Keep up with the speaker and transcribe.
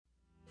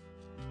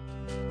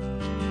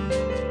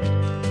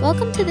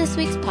Welcome to this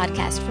week's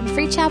podcast from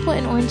Free Chapel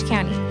in Orange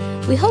County.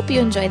 We hope you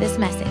enjoy this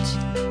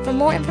message. For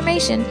more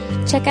information,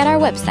 check out our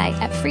website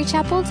at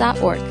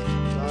freechapel.org.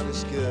 God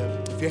is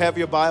good. If you have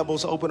your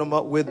Bibles, open them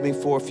up with me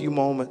for a few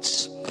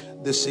moments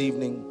this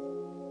evening.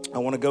 I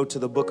want to go to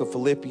the book of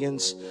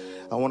Philippians.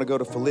 I want to go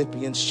to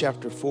Philippians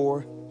chapter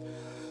 4.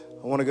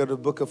 I want to go to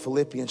the book of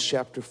Philippians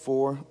chapter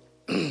 4.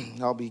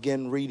 I'll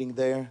begin reading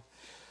there.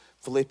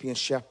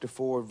 Philippians chapter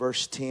 4,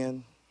 verse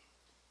 10.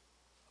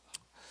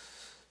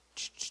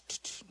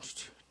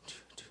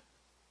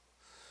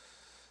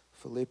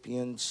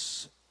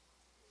 Philippians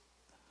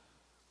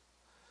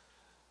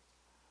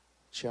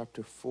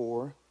chapter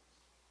 4.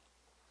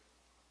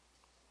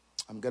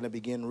 I'm going to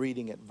begin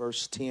reading at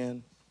verse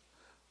 10.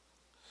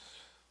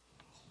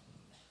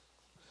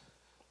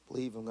 I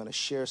believe I'm going to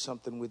share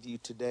something with you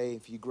today.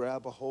 If you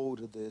grab a hold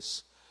of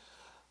this,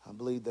 I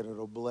believe that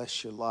it'll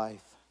bless your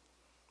life.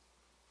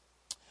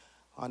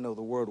 I know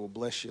the word will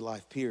bless your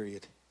life,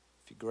 period,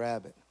 if you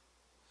grab it.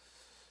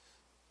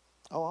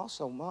 Oh,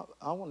 also,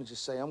 I want to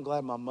just say I'm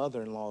glad my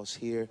mother-in-law is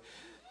here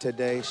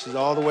today. She's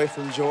all the way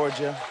from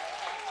Georgia.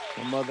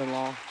 My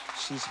mother-in-law,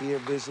 she's here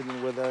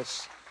visiting with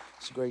us.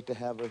 It's great to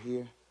have her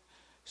here.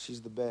 She's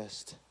the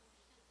best.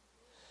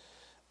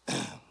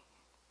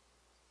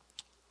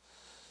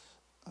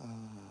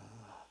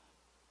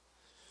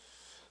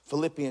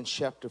 Philippians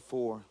chapter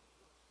 4,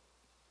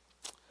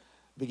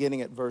 beginning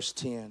at verse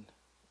 10.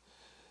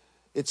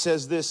 It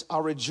says this, I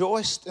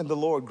rejoiced in the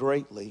Lord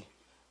greatly,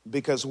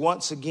 because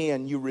once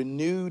again you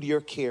renewed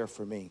your care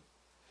for me.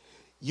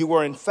 You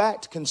were in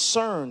fact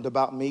concerned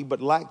about me,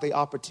 but lacked the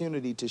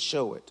opportunity to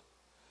show it.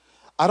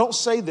 I don't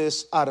say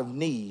this out of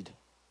need.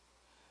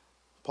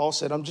 Paul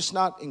said, I'm just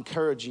not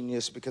encouraging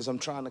this because I'm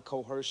trying to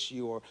coerce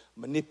you or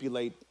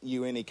manipulate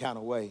you any kind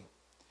of way.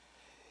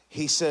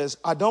 He says,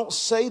 I don't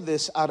say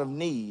this out of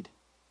need,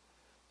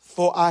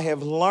 for I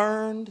have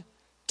learned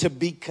to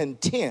be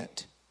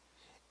content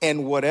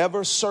in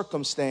whatever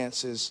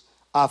circumstances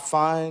I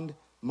find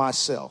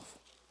myself.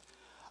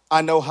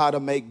 I know how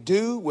to make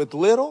do with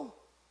little,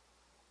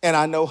 and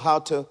I know how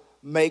to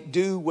make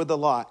do with a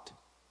lot.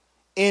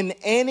 In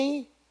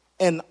any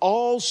and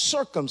all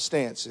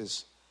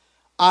circumstances,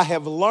 I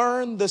have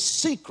learned the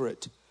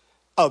secret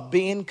of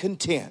being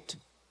content,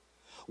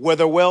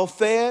 whether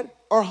well-fed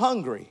or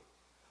hungry,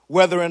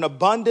 whether in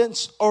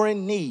abundance or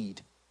in need.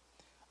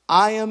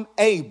 I am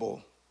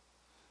able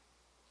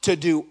to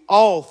do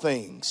all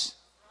things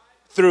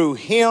through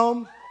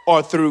him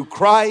or through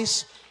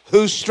Christ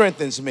who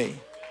strengthens me.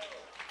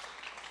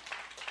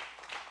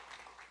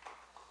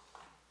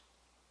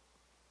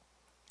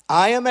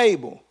 I am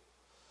able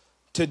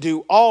to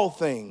do all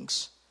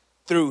things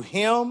through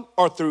him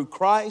or through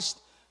Christ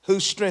who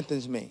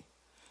strengthens me.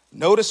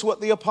 Notice what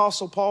the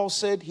Apostle Paul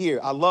said here.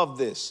 I love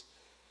this.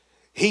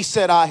 He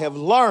said, I have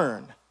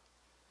learned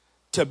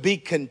to be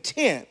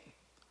content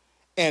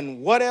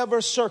in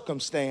whatever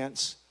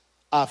circumstance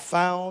I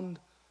found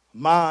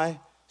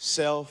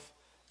myself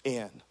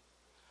in.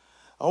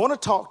 I want to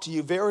talk to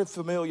you, very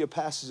familiar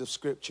passage of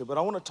scripture, but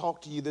I want to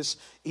talk to you this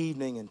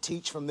evening and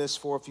teach from this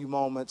for a few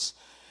moments.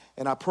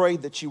 And I pray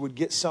that you would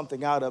get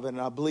something out of it,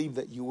 and I believe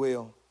that you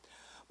will.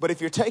 But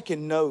if you're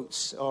taking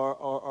notes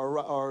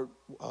or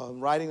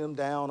writing them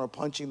down or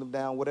punching them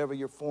down, whatever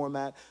your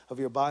format of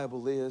your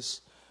Bible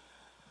is,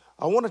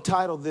 I want to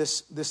title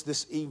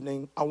this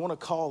evening, I want to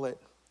call it,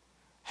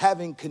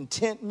 Having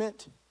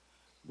Contentment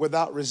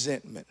Without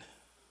Resentment.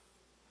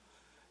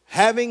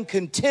 Having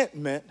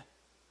contentment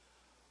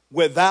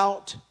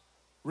without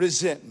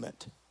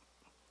resentment.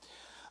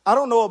 I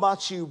don't know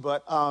about you,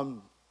 but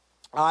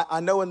I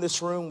know in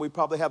this room we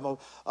probably have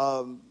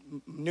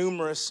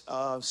numerous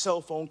cell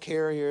phone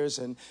carriers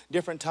and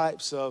different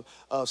types of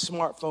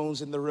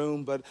smartphones in the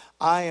room. But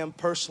I've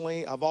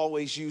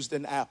always used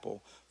an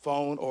Apple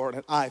phone or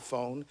an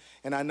iPhone.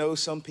 And I know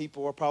some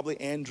people are probably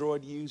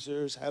Android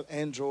users, have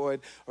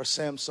Android or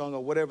Samsung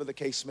or whatever the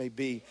case may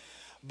be.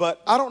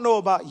 But I don't know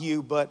about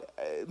you, but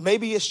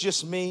maybe it's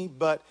just me,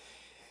 but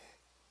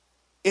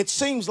it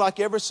seems like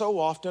every so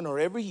often or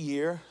every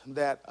year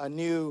that a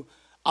new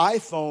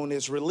iPhone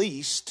is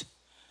released.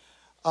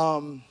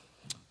 My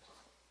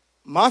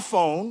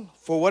phone,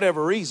 for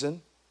whatever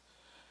reason,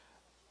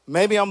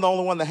 maybe I'm the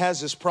only one that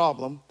has this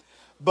problem,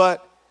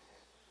 but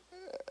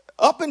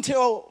up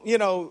until,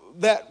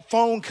 that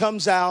phone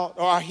comes out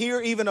or I hear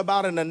even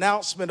about an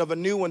announcement of a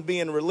new one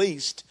being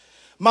released,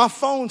 my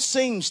phone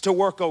seems to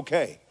work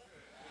okay.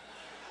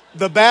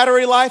 The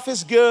battery life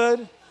is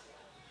good.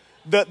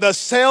 The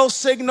cell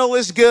signal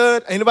is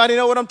good. Anybody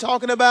know what I'm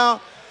talking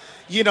about?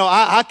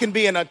 I can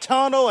be in a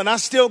tunnel and I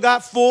still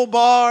got full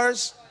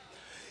bars.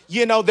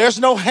 There's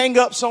no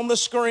hang-ups on the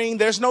screen.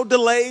 There's no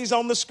delays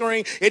on the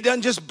screen. It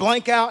doesn't just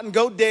blank out and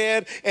go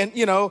dead and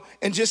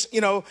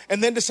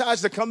then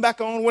decides to come back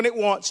on when it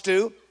wants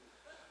to.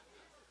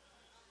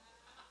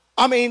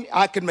 I mean,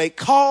 I can make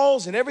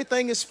calls and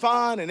everything is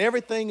fine and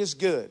everything is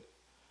good.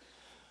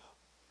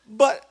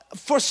 But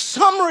for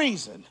some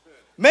reason,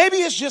 maybe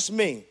it's just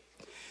me,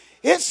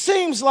 it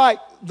seems like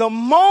the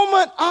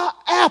moment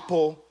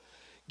Apple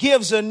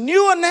gives a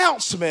new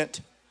announcement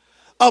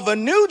of a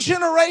new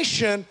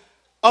generation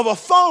of a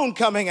phone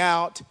coming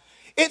out,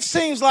 it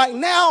seems like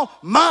now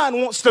mine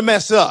wants to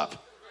mess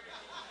up.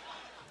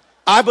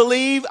 I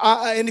believe,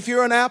 and if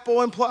you're an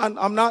Apple employee,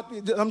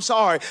 I'm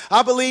sorry.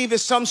 I believe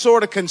it's some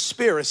sort of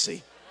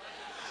conspiracy.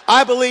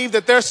 I believe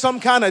that there's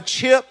some kind of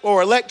chip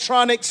or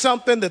electronic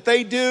something that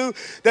they do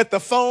that the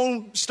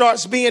phone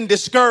starts being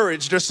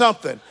discouraged or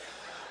something.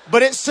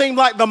 But it seemed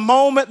like the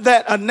moment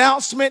that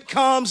announcement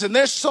comes and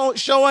they're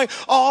showing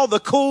all the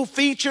cool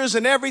features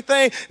and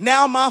everything,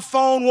 now my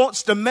phone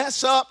wants to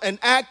mess up and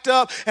act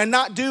up and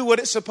not do what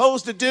it's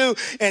supposed to do.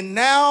 And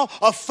now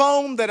a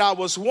phone that I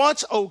was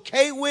once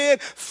okay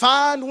with,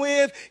 fine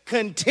with,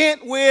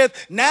 content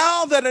with,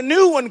 now that a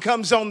new one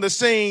comes on the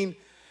scene,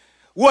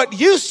 what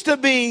used to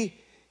be,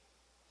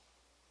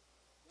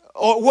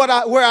 or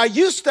where I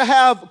used to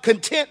have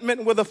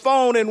contentment with a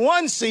phone in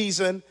one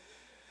season,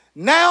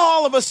 now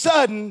all of a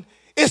sudden,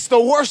 it's the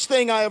worst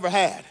thing I ever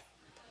had.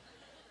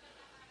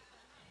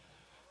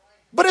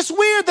 But it's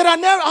weird that I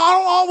don't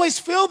always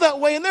feel that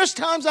way. And there's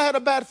times I had a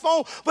bad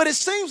phone, but it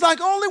seems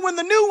like only when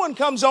the new one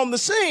comes on the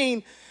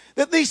scene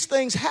that these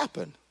things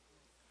happen.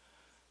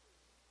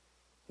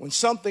 When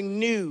something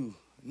new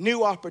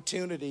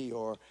opportunity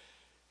or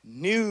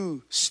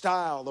new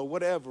style or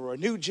whatever, or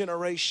new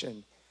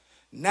generation,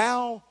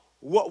 now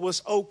what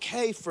was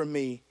okay for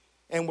me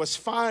and was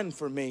fine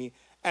for me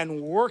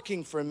and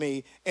working for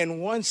me in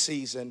one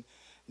season,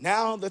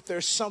 now that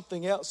there's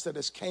something else that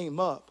has came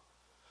up,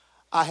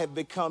 I have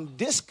become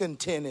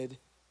discontented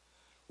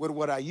with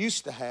what I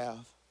used to have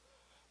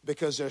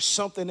because there's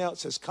something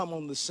else that's come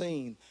on the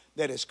scene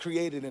that has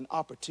created an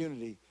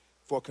opportunity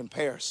for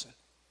comparison.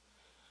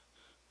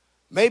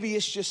 Maybe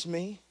it's just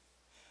me,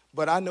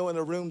 but I know in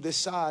the room this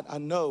side, I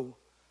know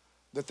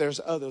that there's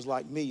others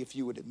like me, if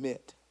you would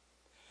admit.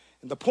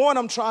 And the point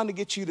I'm trying to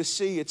get you to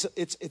see,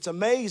 it's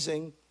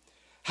amazing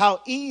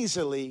how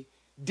easily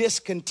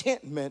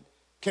discontentment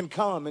can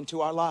come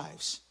into our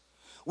lives.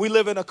 We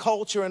live in a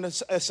culture and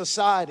a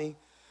society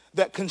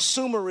that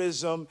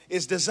consumerism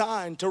is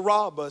designed to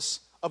rob us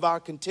of our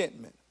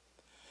contentment.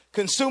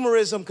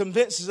 Consumerism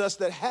convinces us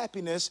that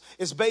happiness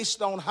is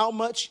based on how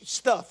much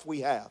stuff we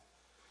have.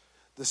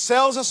 It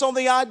sells us on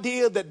the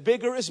idea that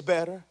bigger is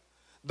better,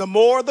 the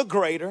more the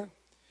greater.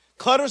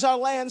 Clutters our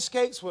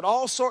landscapes with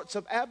all sorts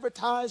of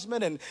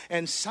advertisement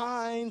and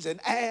signs and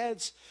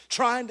ads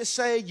trying to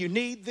say you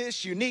need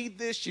this, you need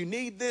this, you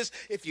need this.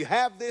 If you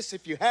have this,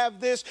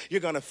 you're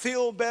going to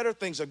feel better.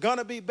 Things are going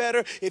to be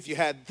better. If you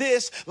had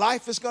this,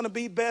 life is going to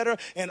be better.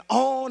 And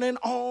on and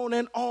on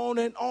and on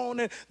and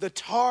on. And the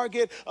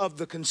target of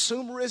the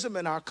consumerism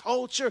in our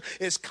culture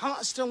is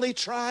constantly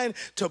trying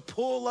to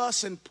pull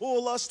us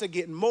to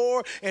get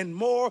more and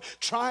more,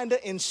 trying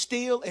to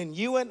instill in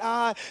you and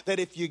I that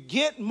if you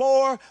get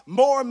more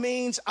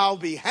means I'll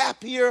be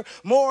happier.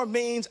 More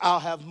means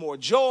I'll have more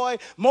joy.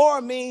 More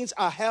means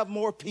I have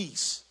more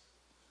peace.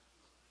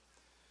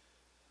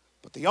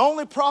 But the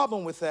only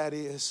problem with that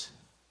is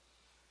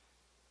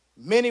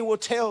many will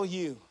tell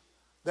you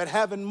that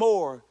having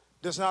more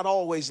does not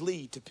always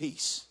lead to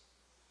peace.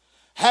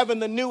 Having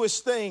the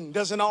newest thing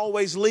doesn't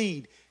always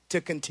lead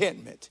to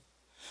contentment.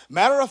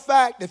 Matter of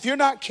fact, if you're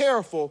not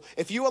careful,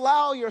 if you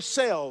allow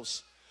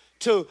yourselves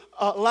to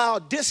allow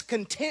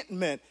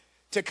discontentment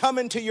to come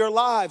into your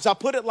lives. I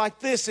put it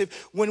like this: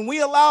 when we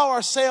allow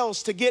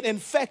ourselves to get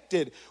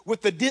infected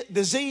with the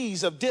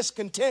disease of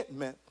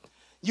discontentment,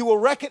 you will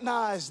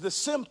recognize the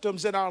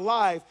symptoms in our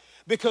life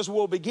because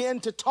we'll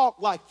begin to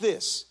talk like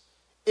this: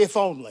 if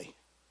only.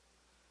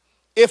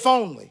 If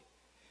only.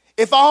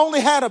 If I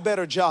only had a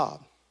better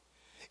job.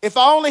 If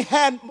I only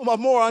had a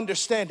more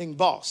understanding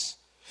boss.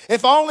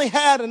 If I only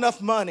had enough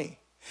money.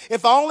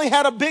 If I only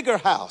had a bigger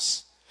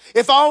house.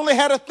 If I only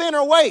had a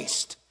thinner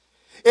waist.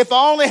 If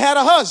I only had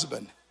a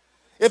husband.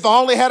 If I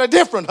only had a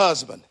different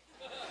husband.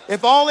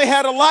 If I only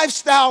had a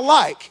lifestyle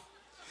like.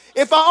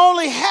 If I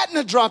only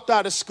hadn't dropped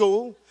out of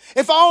school.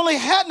 If I only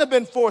hadn't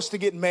been forced to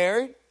get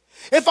married.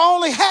 If I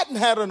only hadn't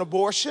had an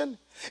abortion.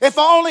 If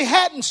I only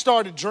hadn't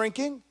started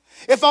drinking.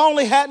 If I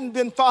only hadn't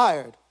been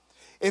fired.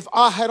 If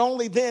I had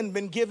only then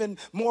been given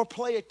more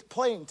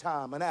playing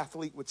time, an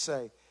athlete would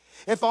say.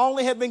 If I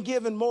only had been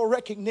given more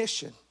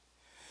recognition.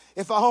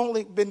 If I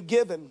only been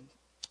given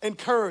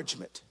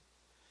encouragement.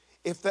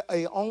 If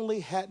they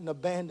only hadn't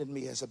abandoned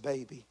me as a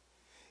baby.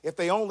 If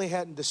they only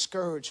hadn't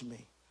discouraged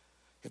me.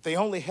 If they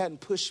only hadn't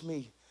pushed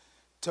me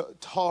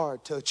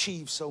hard to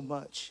achieve so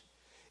much.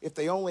 If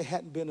they only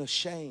hadn't been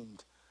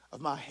ashamed of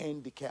my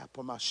handicap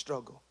or my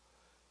struggle.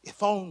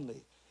 If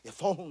only,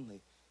 if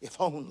only, if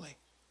only.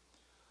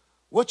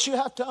 What you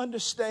have to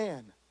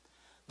understand,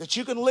 that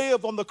you can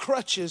live on the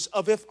crutches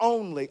of if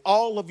only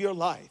all of your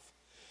life.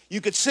 You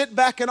could sit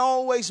back and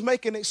always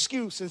make an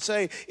excuse and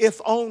say,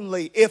 if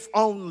only, if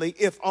only,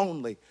 if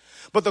only.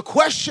 But the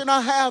question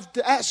I have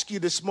to ask you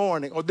this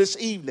morning or this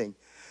evening,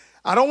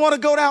 I don't want to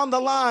go down the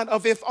line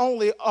of if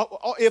only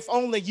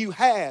you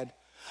had.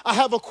 I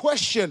have a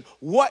question: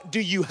 what do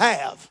you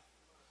have?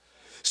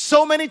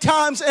 So many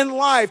times in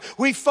life,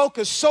 we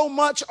focus so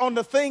much on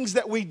the things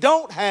that we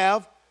don't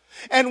have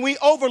and we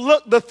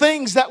overlook the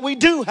things that we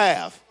do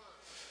have.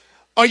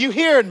 Are you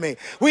hearing me?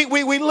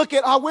 We look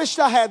at, I wish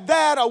I had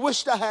that. I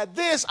wish I had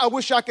this. I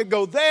wish I could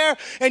go there.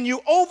 And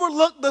you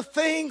overlook the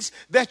things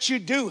that you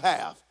do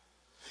have.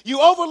 You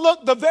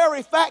overlook the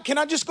very fact, can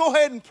I just go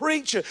ahead and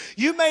preach?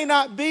 You may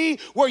not be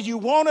where you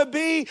want to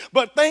be,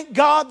 but thank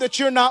God that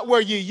you're not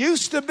where you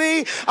used to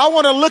be. I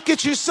want to look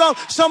at you,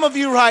 some of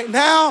you right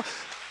now.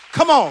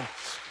 Come on.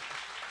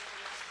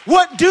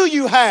 What do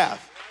you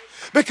have?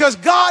 Because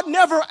God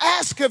never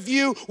asks of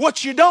you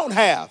what you don't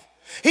have.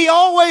 He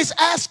always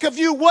asks of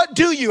you, what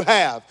do you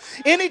have?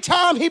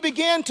 Anytime he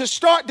began to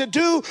start to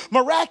do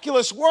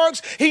miraculous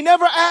works, he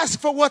never asked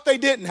for what they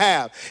didn't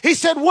have. He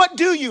said, what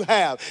do you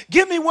have?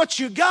 Give me what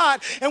you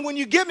got. And when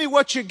you give me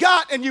what you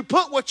got and you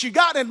put what you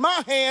got in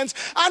my hands,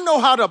 I know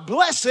how to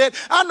bless it.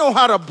 I know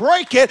how to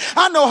break it.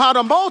 I know how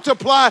to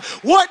multiply.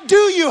 What do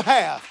you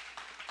have?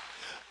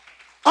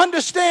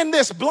 Understand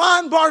this.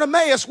 Blind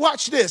Bartimaeus,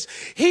 watch this.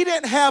 He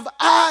didn't have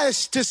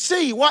eyes to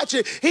see. Watch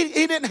it. He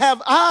didn't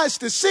have eyes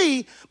to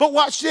see, but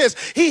watch this.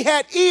 He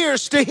had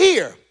ears to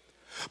hear.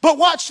 But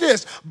watch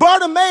this.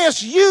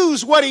 Bartimaeus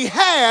used what he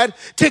had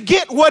to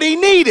get what he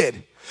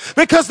needed.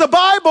 Because the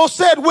Bible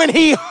said when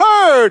he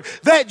heard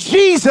that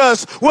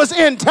Jesus was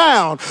in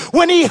town,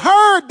 when he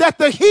heard that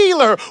the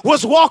healer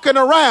was walking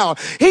around,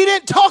 he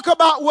didn't talk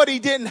about what he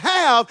didn't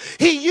have.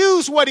 He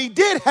used what he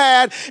did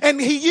have, and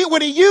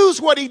when he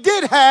used what he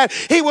did have,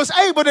 he was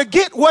able to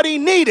get what he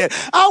needed.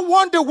 I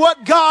wonder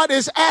what God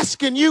is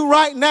asking you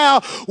right now.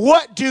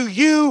 What do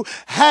you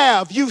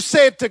have? You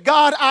said to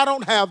God, I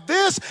don't have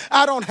this,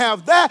 I don't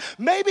have that.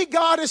 Maybe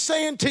God is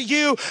saying to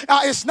you,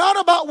 it's not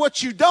about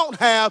what you don't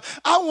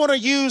have. I want to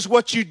use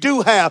what you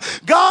do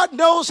have. God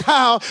knows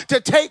how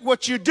to take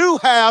what you do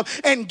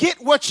have and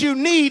get what you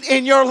need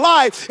in your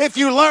life if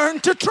you learn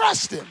to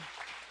trust him.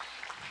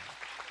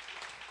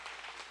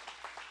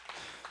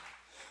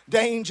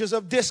 Dangers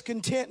of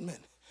discontentment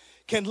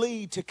can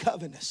lead to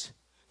covetousness.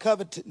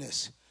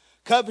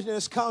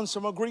 Covetousness comes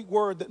from a Greek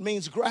word that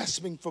means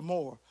grasping for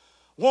more,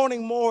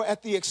 wanting more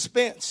at the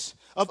expense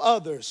of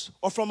others,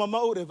 or from a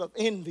motive of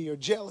envy or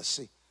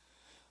jealousy.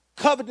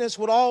 Covetousness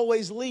would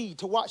always lead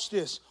to, watch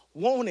this,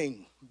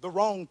 wanting the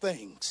wrong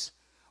things.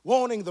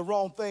 Wanting the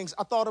wrong things.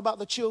 I thought about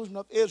the children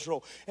of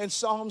Israel in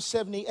Psalm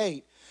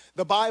 78.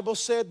 The Bible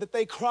said that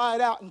they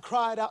cried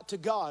out to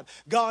God.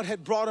 God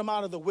had brought them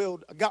out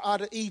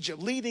of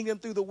Egypt, leading them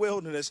through the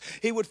wilderness.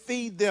 He would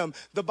feed them,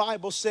 the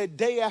Bible said,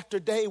 day after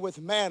day with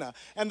manna.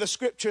 And the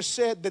scripture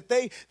said that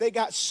they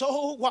got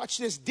so, watch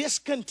this,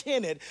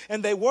 discontented,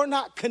 and they were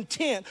not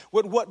content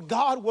with what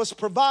God was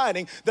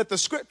providing, that the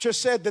scripture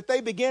said that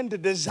they began to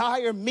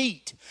desire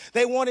meat.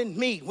 They wanted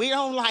meat. We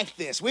don't like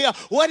this.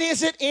 What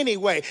is it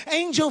anyway?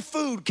 Angel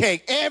food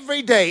cake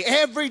every day.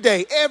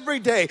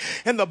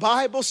 And the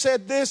Bible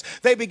said this.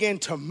 They began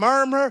to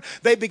murmur.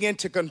 They began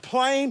to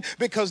complain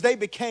because they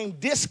became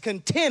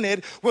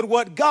discontented with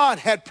what God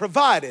had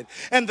provided.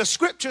 And the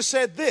scripture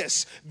said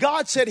this.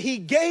 God said he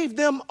gave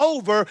them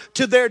over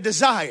to their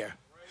desire.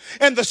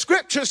 And the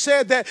scripture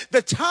said that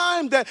the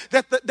time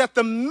that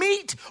the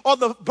meat or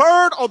the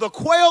bird or the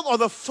quail or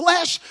the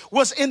flesh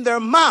was in their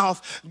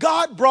mouth,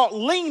 God brought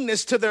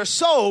leanness to their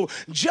soul.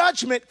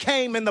 Judgment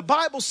came, and the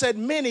Bible said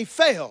many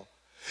fell.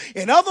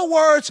 In other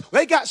words,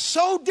 they got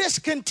so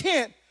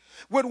discontent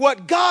with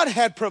what God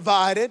had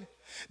provided.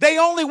 They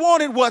only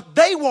wanted what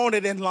they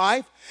wanted in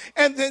life.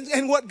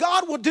 And what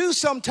God will do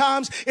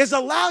sometimes is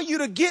allow you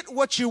to get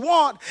what you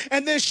want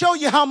and then show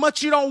you how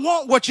much you don't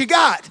want what you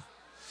got.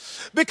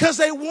 Because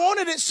they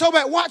wanted it so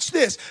bad. Watch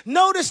this.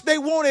 Notice they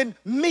wanted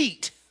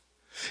meat.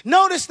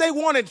 Notice they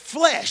wanted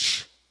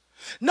flesh.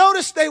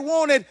 Notice they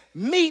wanted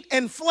meat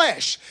and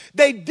flesh.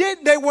 They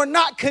were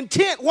not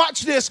content,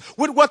 watch this,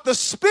 with what the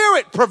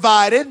Spirit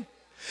provided.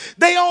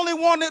 They only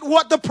wanted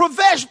what the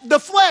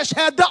flesh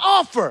had to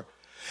offer.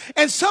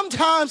 And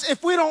sometimes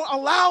if we don't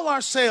allow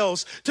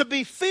ourselves to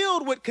be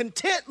filled with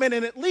contentment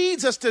and it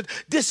leads us to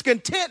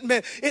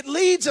discontentment, it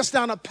leads us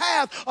down a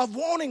path of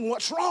wanting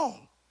what's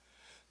wrong.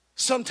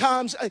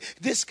 Sometimes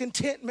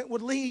discontentment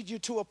would lead you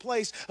to a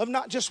place of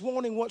not just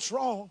wanting what's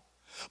wrong,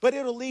 but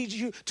it'll lead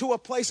you to a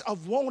place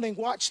of wanting,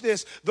 watch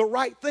this, the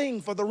right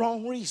thing for the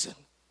wrong reason.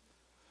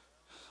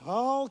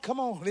 Oh, come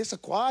on. It's a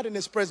quiet in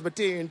this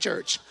Presbyterian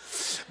church.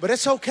 But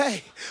it's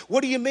okay.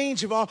 What do you mean,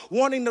 Javon?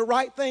 Wanting the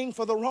right thing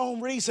for the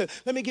wrong reason.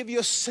 Let me give you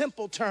a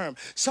simple term.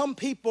 Some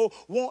people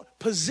want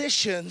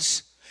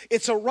positions.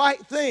 It's a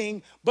right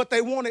thing, but they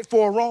want it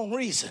for a wrong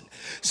reason.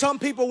 Some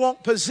people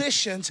want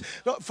positions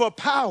for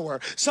power.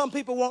 Some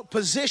people want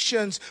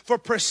positions for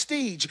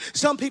prestige.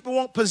 Some people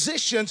want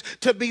positions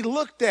to be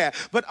looked at.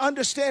 But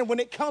understand, when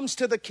it comes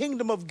to the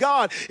kingdom of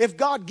God, if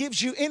God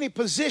gives you any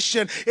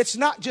position, it's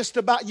not just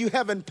about you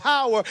having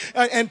power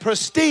and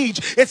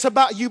prestige. It's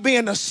about you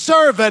being a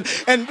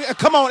servant and,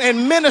 come on,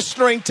 and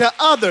ministering to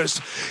others.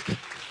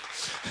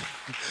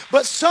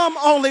 But some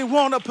only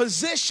want a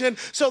position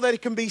so that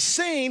it can be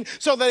seen,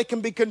 so that it can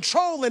be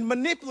controlled and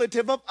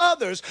manipulative of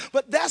others.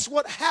 But that's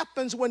what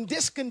happens when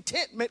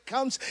discontentment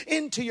comes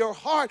into your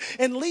heart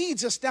and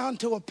leads us down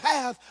to a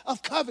path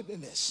of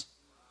covetousness.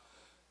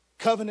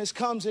 Covetousness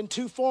comes in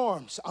two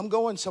forms. I'm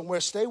going somewhere.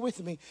 Stay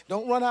with me.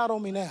 Don't run out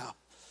on me now.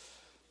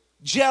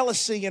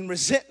 Jealousy and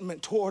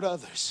resentment toward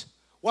others.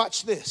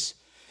 Watch this.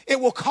 It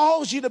will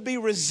cause you to be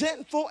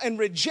resentful and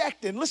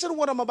rejected. Listen to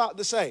what I'm about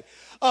to say.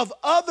 Of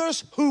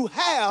others who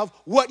have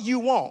what you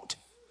want.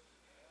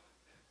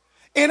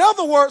 In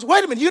other words,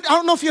 wait a minute. I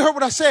don't know if you heard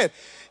what I said.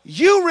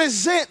 You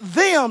resent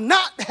them.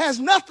 Has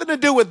nothing to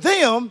do with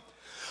them,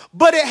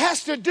 but it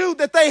has to do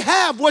that they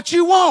have what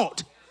you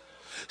want.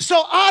 So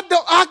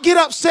I get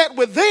upset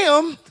with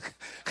them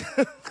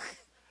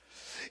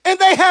and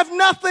they have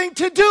nothing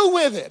to do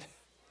with it.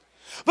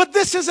 But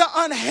this is an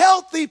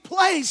unhealthy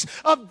place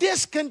of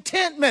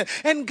discontentment.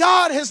 And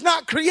God has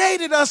not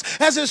created us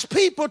as his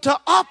people to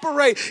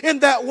operate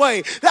in that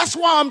way. That's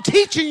why I'm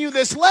teaching you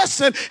this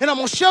lesson, and I'm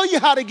going to show you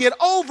how to get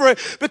over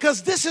it,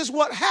 because this is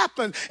what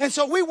happens. And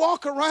so we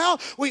walk around,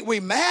 we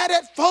mad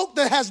at folk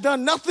that has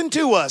done nothing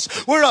to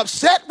us. We're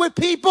upset with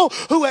people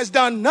who has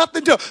done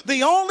nothing to us.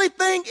 The only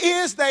thing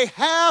is they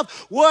have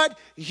what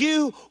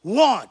you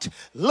want.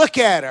 Look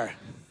at her.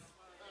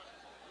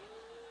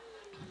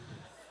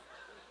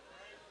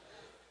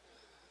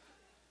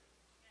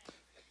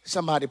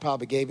 Somebody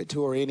probably gave it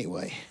to her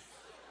anyway.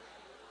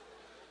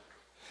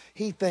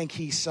 He think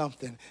he's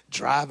something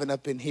driving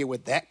up in here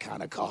with that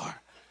kind of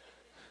car.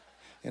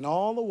 And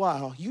all the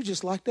while, you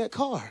just like that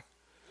car.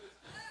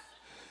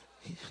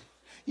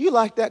 You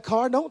like that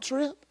car, don't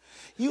trip.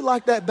 You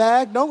like that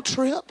bag, don't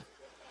trip.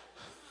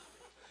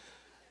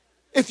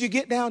 If you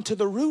get down to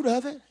the root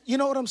of it, you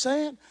know what I'm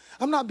saying?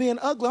 I'm not being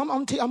ugly.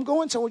 I'm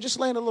going somewhere, just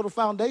laying a little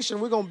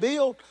foundation. We're going to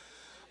build.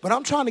 But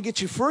I'm trying to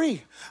get you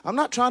free. I'm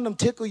not trying to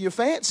tickle your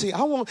fancy.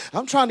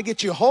 I'm trying to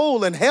get you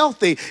whole and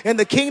healthy in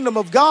the kingdom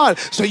of God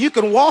so you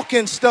can walk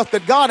in stuff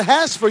that God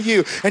has for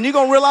you. And you're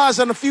going to realize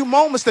in a few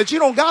moments that you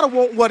don't got to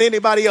want what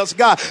anybody else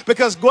got,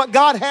 because what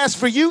God has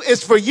for you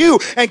is for you,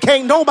 and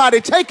can't nobody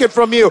take it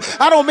from you.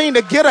 I don't mean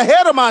to get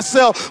ahead of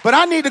myself, but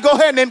I need to go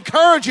ahead and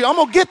encourage you. I'm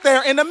going to get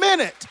there in a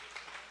minute.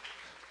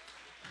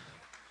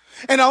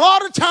 And a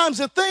lot of times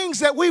the things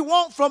that we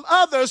want from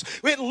others,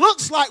 it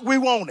looks like we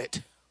want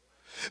it.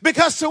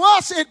 Because to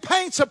us, it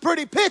paints a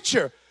pretty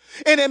picture.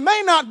 And it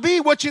may not be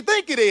what you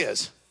think it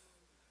is.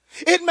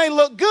 It may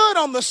look good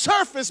on the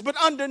surface, but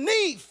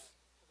underneath,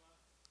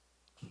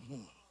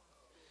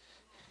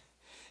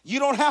 you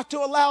don't have to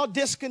allow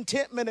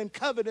discontentment and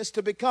covetousness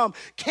to become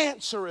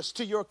cancerous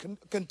to your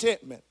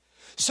contentment.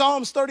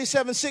 Psalms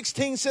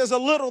 37:16 says, a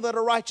little that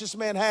a righteous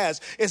man has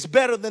is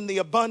better than the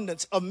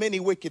abundance of many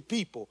wicked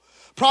people.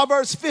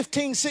 Proverbs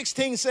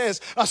 15:16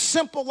 says, a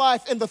simple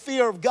life in the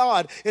fear of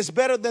God is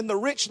better than the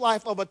rich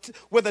life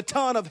with a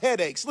ton of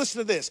headaches. Listen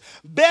to this.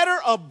 Better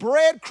a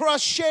bread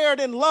crust shared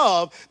in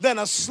love than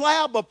a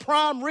slab of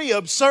prime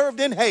rib served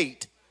in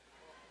hate.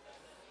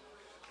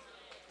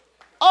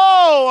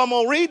 Oh, I'm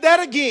going to read that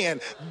again.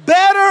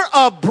 Better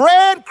a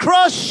bread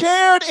crust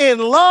shared in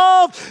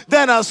love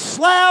than a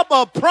slab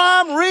of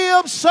prime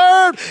rib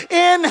served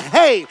in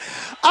hate.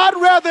 I'd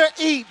rather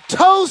eat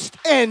toast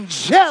and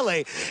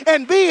jelly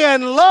and be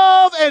in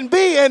love and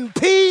be in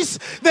peace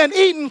than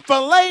eating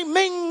filet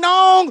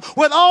mignon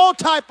with all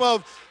type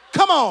of,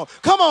 come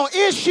on,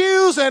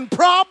 issues and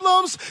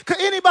problems.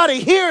 Anybody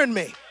hearing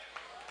me?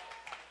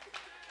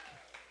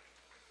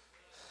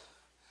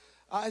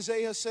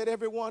 Isaiah said,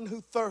 everyone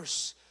who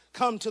thirsts,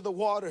 come to the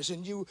waters,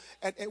 and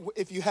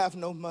if you have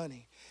no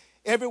money.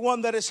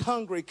 Everyone that is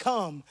hungry,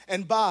 come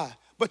and buy,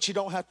 but you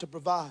don't have to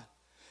provide.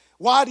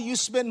 Why do you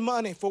spend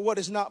money for what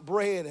is not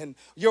bread and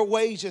your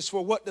wages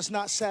for what does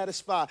not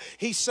satisfy?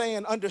 He's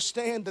saying,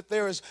 understand that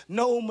there is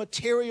no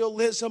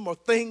materialism or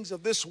things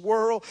of this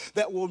world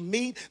that will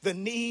meet the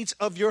needs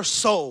of your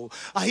soul.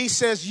 He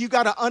says, you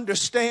got to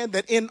understand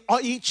that in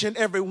each and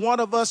every one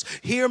of us,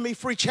 hear me,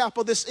 Free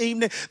Chapel, this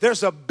evening,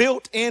 there's a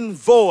built-in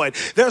void.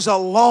 There's a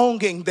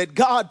longing that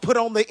God put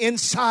on the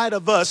inside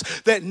of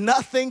us that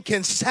nothing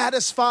can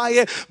satisfy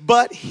it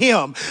but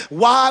him.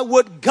 Why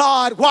would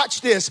God, watch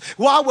this,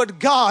 why would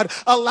God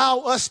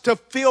allow us to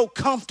feel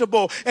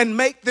comfortable and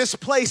make this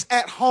place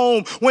at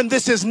home when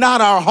this is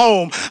not our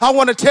home? I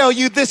want to tell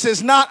you, this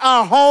is not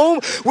our home.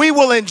 We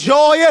will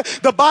enjoy it.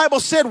 The Bible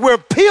said we're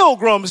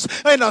pilgrims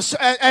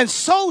and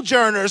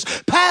sojourners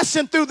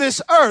passing through this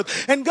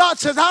earth. And God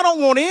says, I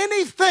don't want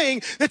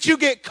anything that you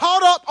get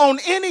caught up on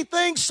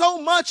anything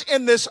so much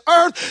in this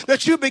earth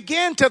that you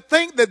begin to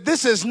think that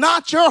this is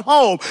not your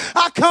home.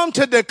 I come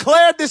to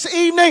declare this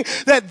evening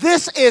that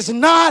this is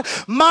not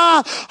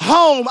my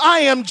home. I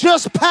am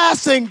just passing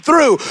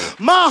through.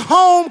 My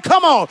home,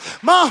 come on,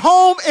 my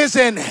home is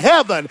in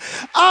heaven.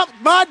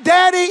 My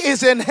daddy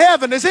is in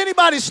heaven. Does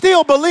anybody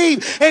still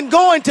believe in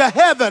going to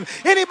heaven?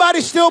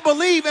 Anybody still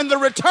believe in the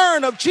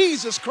return of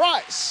Jesus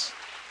Christ?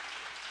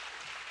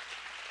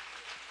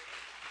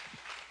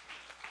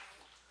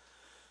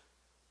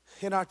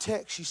 In our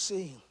text, you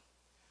see,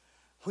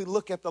 we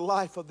look at the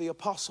life of the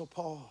Apostle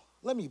Paul.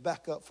 Let me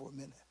back up for a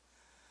minute.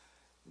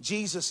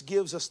 Jesus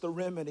gives us the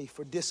remedy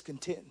for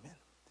discontentment,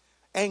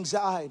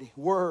 anxiety,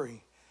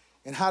 worry,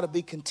 and how to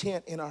be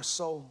content in our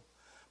soul.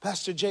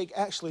 Pastor Jake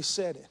actually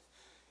said it.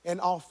 and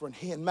offering.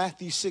 In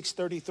Matthew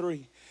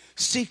 6:33,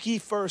 seek ye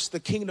first the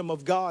kingdom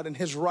of God and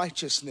his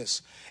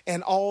righteousness,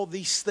 and all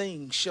these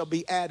things shall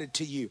be added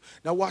to you.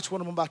 Now watch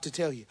what I'm about to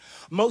tell you.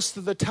 Most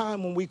of the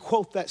time when we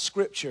quote that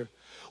scripture,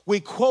 we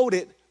quote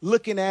it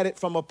looking at it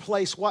from a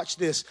place, watch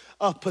this,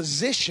 of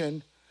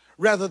position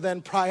rather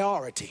than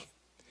priority.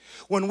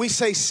 When we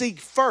say seek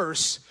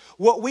first,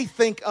 what we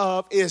think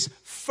of is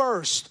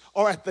first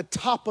or at the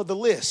top of the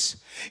list.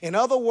 In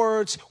other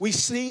words, we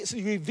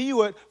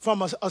view it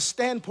from a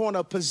standpoint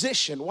of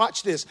position.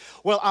 Watch this.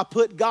 Well, I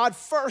put God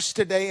first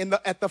today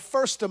at the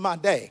first of my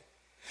day.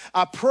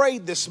 I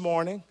prayed this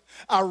morning.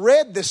 I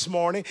read this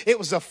morning. It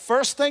was the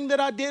first thing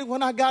that I did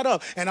when I got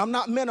up, and I'm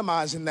not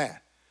minimizing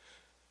that.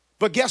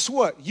 But guess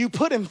what? You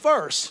put him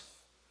first.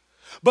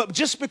 But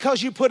just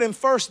because you put him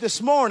first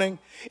this morning,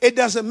 it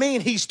doesn't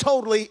mean he's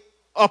totally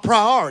a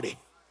priority.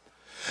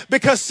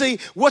 Because see,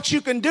 what you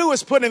can do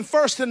is put him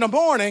first in the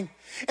morning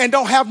and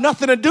don't have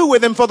nothing to do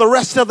with him for the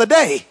rest of the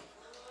day.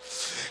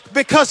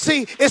 Because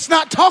see, it's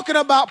not talking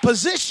about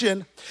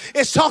position.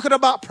 It's talking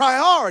about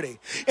priority.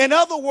 In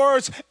other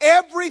words,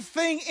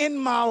 everything in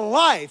my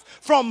life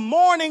from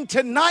morning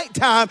to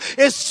nighttime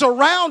is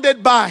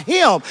surrounded by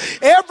him.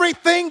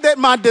 Everything that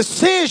my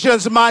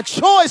decisions, my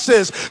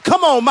choices,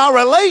 come on, my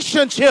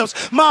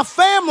relationships, my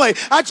family.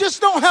 I just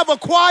don't have a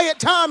quiet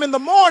time in the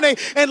morning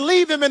and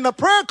leave him in the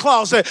prayer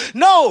closet.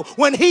 No,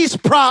 when he's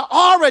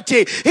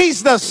priority,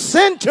 he's the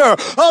center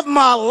of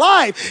my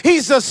life.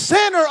 He's the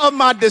center of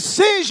my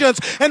decisions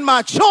and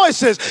my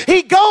choices.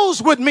 He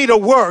goes with me to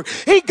work.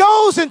 He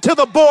goes into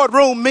the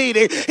boardroom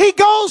meeting. He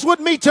goes with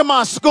me to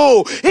my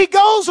school. He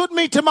goes with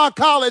me to my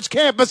college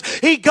campus.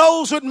 He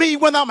goes with me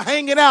when I'm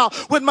hanging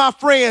out with my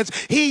friends.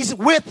 He's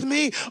with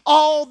me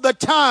all the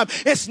time.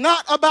 It's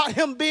not about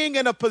him being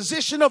in a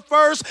position of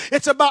first.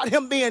 It's about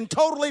him being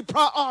totally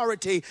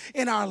priority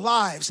in our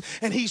lives.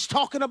 And he's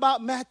talking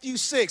about Matthew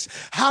 6.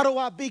 How do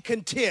I be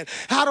content?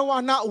 How do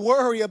I not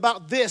worry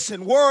about this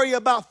and worry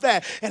about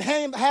that and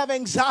have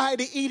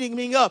anxiety eating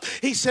me up?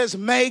 He says,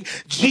 make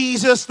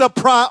Jesus the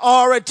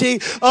priority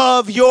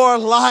of your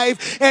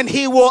life, and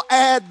he will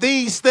add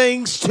these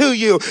things to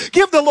you.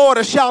 Give the Lord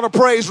a shout of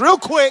praise real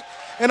quick,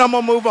 and I'm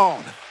going to move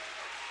on.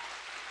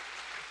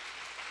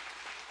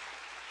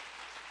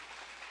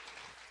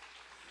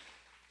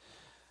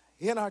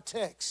 In our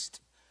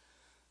text,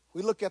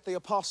 we look at the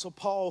Apostle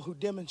Paul, who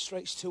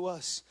demonstrates to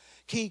us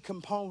key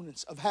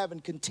components of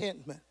having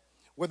contentment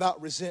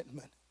without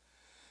resentment.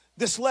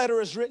 This letter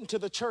is written to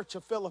the church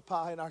of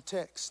Philippi in our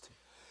text,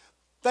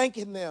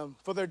 thanking them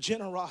for their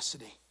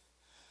generosity.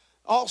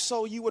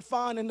 Also, you would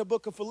find in the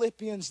book of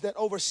Philippians that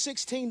over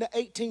 16 to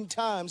 18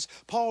 times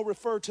Paul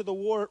referred to the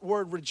word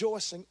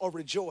rejoicing or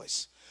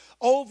rejoice.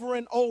 Over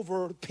and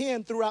over,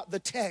 penned throughout the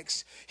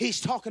text, he's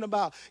talking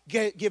about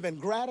giving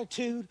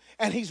gratitude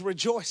and he's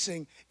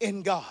rejoicing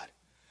in God.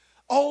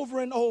 Over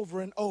and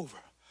over and over.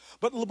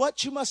 But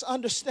what you must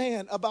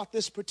understand about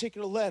this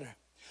particular letter,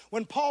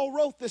 when Paul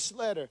wrote this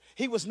letter,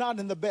 he was not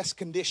in the best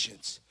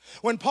conditions.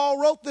 When Paul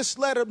wrote this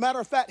letter, matter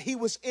of fact, he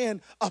was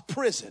in a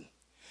prison.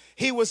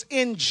 He was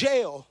in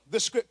jail, the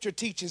scripture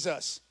teaches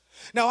us.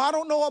 Now, I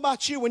don't know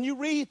about you. When you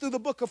read through the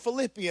book of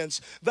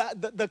Philippians,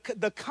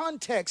 the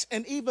context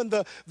and even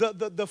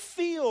the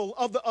feel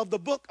of the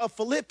book of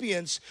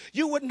Philippians,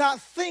 you would not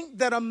think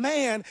that a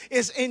man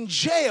is in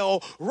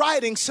jail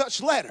writing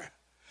such letter.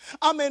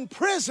 I'm in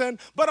prison,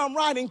 but I'm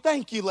writing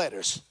thank you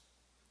letters.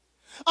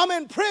 I'm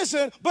in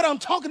prison, but I'm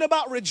talking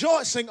about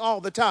rejoicing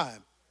all the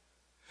time.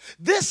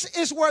 This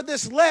is where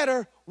this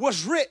letter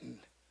was written.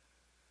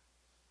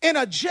 In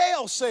a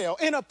jail cell,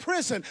 in a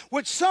prison,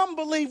 which some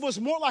believe was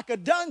more like a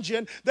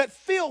dungeon that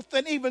filth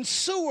and even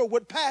sewer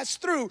would pass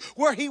through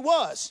where he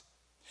was.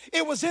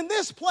 It was in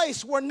this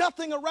place where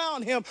nothing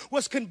around him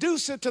was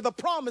conducive to the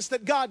promise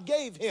that God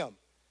gave him.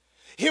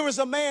 Here is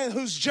a man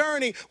whose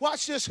journey,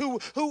 watch this,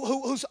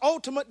 whose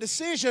ultimate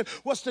decision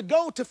was to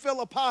go to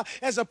Philippi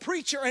as a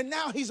preacher, and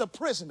now he's a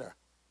prisoner.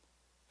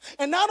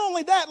 And not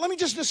only that, let me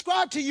just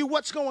describe to you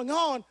what's going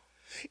on.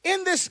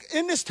 In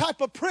this type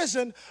of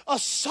prison, a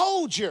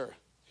soldier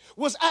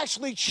was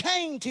actually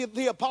chained to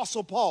the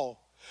Apostle Paul.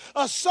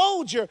 A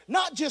soldier,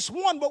 not just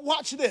one, but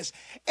watch this.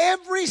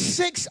 Every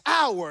 6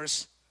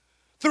 hours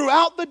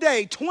throughout the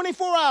day,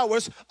 24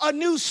 hours, a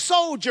new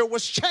soldier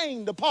was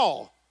chained to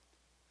Paul.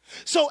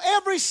 So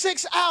every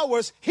 6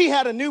 hours, he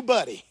had a new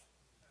buddy.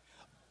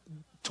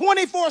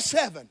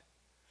 24/7.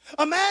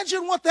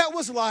 Imagine what that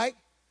was like.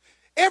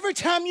 Every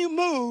time you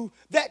move,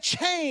 that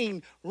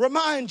chain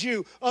reminds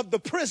you of the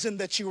prison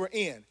that you were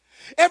in.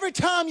 Every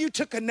time you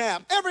took a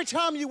nap, every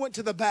time you went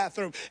to the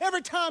bathroom,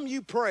 every time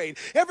you prayed,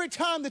 every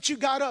time that you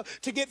got up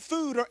to get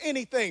food or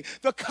anything,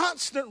 the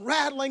constant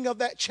rattling of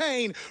that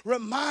chain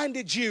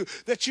reminded you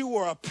that you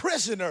were a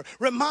prisoner,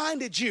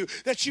 reminded you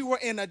that you were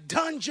in a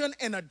dungeon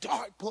in a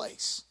dark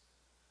place.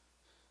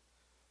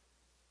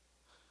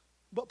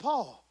 But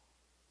Paul,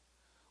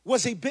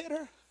 was he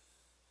bitter?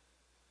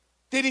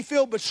 Did he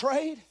feel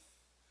betrayed?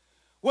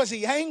 Was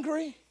he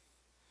angry?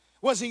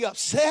 Was he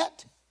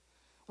upset?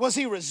 Was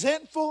he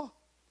resentful?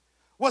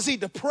 Was he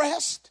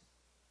depressed?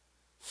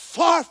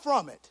 Far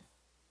from it.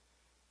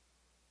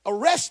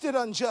 Arrested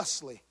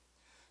unjustly,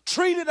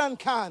 treated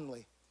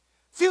unkindly,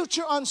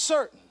 future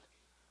uncertain.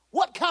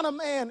 What kind of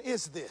man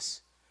is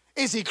this?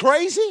 Is he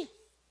crazy?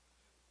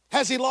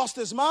 Has he lost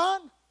his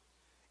mind?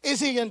 Is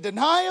he in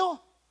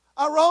denial?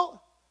 I wrote.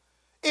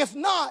 If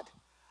not,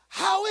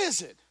 how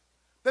is it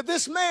that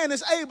this man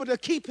is able to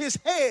keep his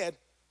head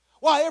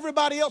while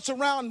everybody else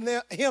around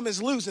him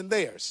is losing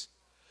theirs?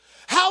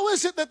 How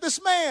is it that this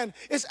man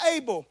is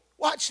able,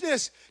 watch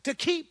this, to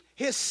keep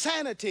his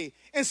sanity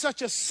in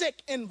such a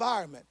sick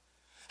environment?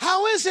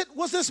 How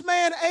was this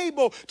man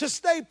able to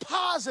stay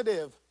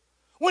positive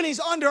when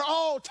he's under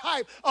all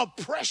type of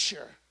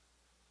pressure?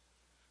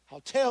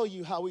 I'll tell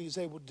you how he's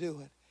able to do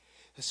it.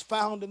 It's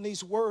found in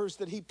these words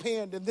that he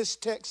penned in this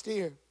text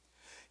here.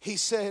 He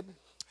said,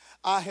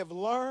 I have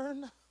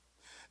learned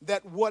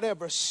that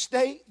whatever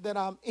state that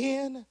I'm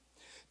in,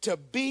 to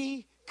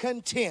be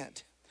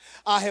content.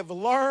 I have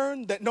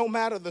learned that no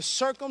matter the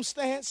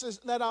circumstances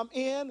that I'm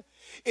in,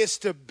 is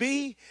to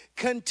be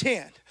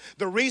content.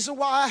 The reason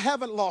why I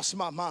haven't lost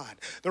my mind,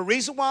 the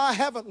reason why I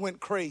haven't went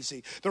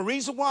crazy, the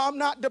reason why I'm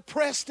not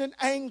depressed and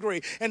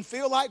angry and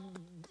feel like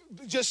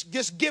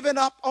just giving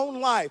up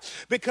on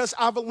life, because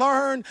I've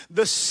learned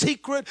the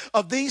secret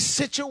of these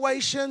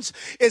situations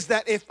is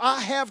that if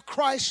I have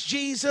Christ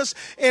Jesus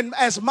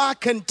as my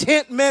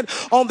contentment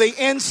on the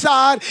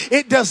inside,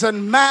 it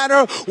doesn't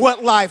matter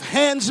what life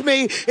hands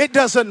me. It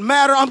doesn't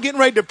matter. I'm getting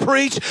ready to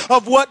preach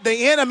of what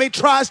the enemy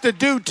tries to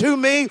do to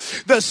me.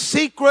 The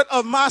secret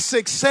of my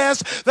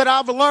success that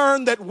I've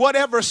learned, that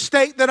whatever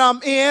state that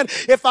I'm in,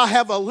 if I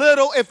have a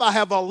little, if I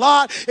have a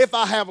lot, if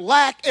I have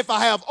lack, if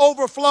I have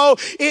overflow,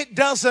 it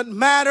doesn't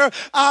matter.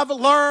 I've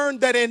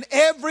learned that in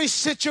every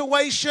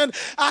situation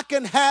I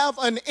can have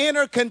an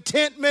inner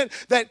contentment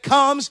that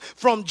comes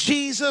from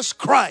Jesus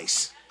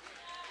Christ.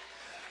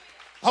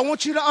 I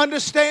want you to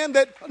understand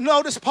that,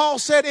 notice Paul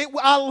said,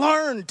 I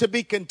learned to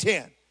be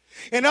content.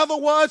 In other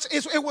words,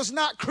 it was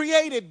not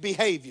created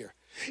behavior.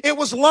 It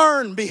was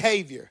learned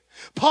behavior.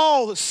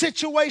 Paul,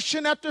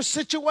 situation after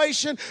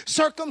situation,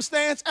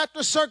 circumstance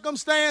after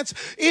circumstance,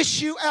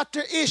 issue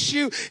after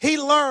issue, he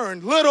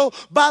learned little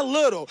by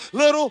little,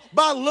 little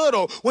by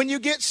little. When you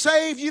get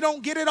saved, you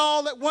don't get it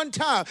all at one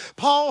time.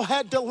 Paul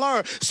had to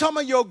learn. Some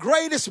of your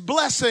greatest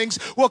blessings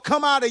will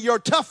come out of your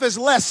toughest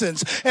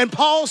lessons. And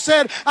Paul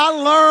said, I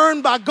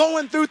learned by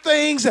going through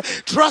things,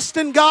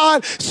 trusting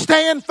God,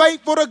 staying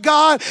faithful to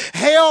God,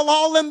 hell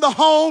all in the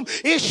home,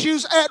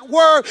 issues at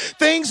work,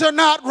 things are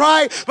not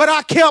right, but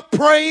I kept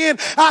praying.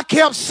 I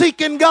kept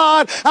seeking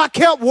God. I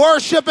kept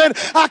worshiping.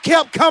 I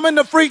kept coming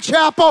to Free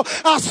Chapel.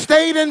 I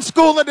stayed in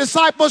school of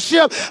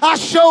discipleship. I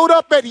showed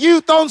up at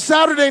youth on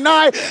Saturday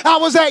night. I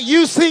was at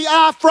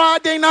UCI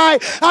Friday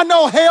night. I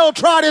know hell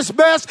tried its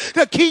best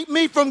to keep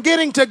me from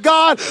getting to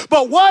God,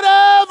 but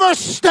whatever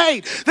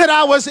state that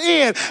I was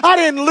in, I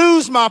didn't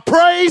lose my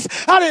praise.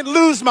 I didn't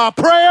lose my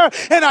prayer,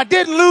 and I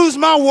didn't lose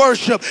my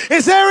worship.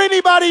 Is there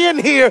anybody in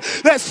here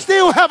that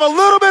still have a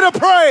little bit of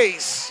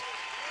praise?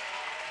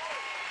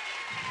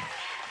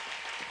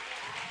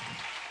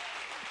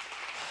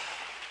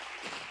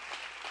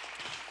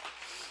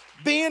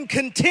 Being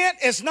content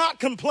is not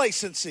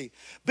complacency.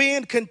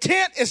 Being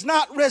content is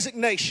not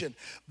resignation.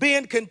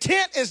 Being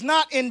content is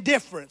not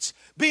indifference.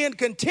 Being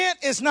content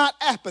is not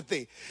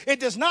apathy. It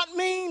does not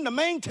mean to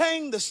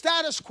maintain the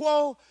status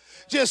quo,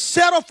 just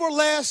settle for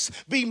less,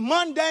 be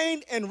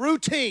mundane and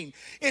routine.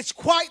 It's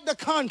quite the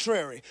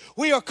contrary.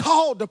 We are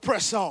called to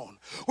press on.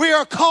 We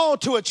are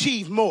called to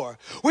achieve more.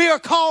 We are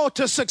called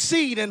to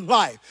succeed in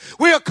life.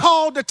 We are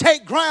called to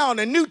take ground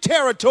in new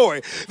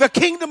territory. The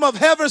kingdom of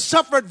heaven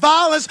suffered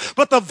violence,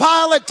 but the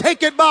violent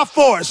take it by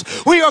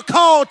force. We are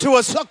called to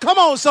us. Come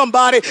on,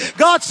 somebody.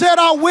 God said,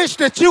 I wish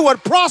that you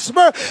would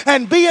prosper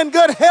and be in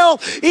good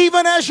health,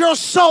 even as your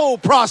soul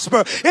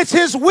prosper. It's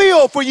his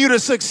will for you to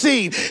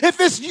succeed. If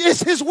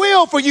it's his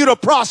will for you to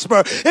prosper,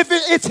 if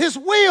it's his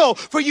will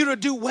for you to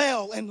do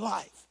well in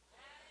life.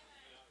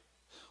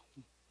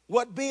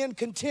 What being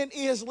content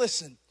is,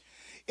 listen,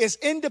 is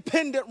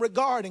independent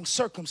regarding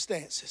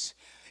circumstances.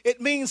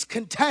 It means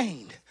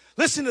contained.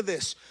 Listen to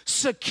this.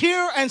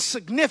 Secure and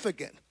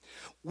significant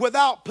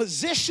without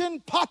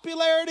position,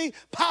 popularity,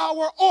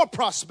 power, or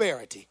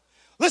prosperity.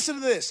 Listen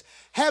to this.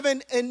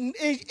 Having an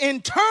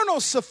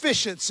internal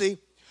sufficiency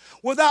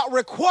without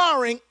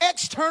requiring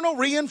external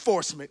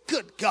reinforcement.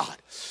 Good God.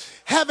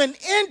 Having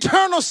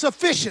internal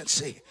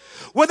sufficiency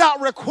without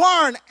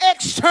requiring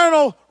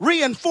external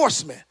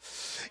reinforcement.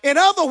 In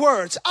other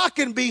words, I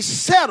can be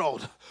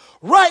settled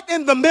right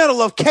in the middle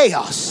of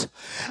chaos.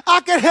 I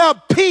can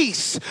have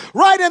peace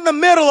right in the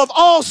middle of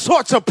all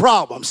sorts of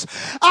problems.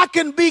 I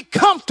can be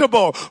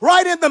comfortable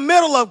right in the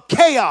middle of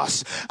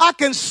chaos. I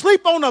can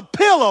sleep on a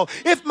pillow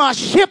if my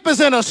ship is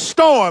in a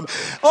storm.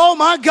 Oh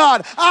my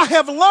God, I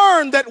have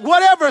learned that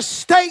whatever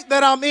state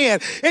that I'm in,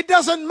 it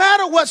doesn't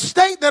matter what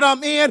state that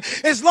I'm in,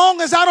 as long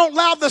as I don't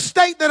allow the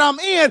state that I'm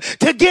in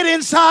to get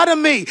inside of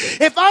me.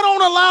 If I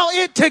don't allow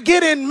it to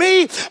get in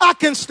me, I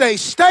can stay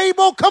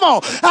stable. Come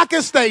on, I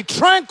can stay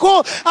tranquil.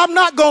 trouble. I'm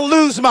not going to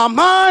lose my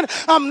mind.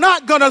 I'm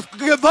not going to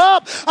give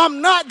up.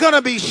 I'm not going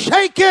to be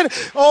shaken.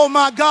 Oh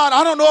my God,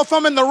 I don't know if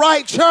I'm in the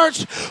right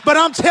church, but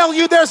I'm telling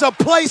you, there's a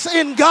place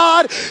in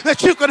God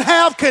that you can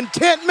have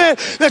contentment,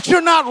 that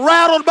you're not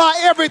rattled by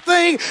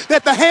everything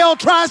that the hell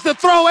tries to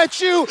throw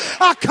at you.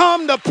 I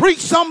come to preach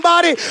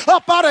somebody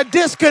up out of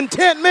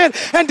discontentment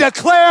and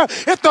declare,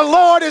 if the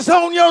Lord is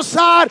on your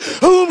side,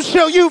 whom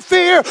shall you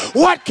fear?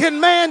 What can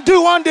man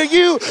do unto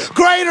you?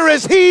 Greater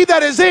is he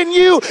that is in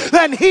you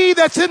than he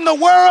that's in the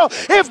world.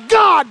 If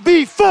God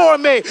be for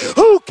me,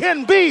 who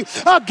can be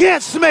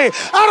against me?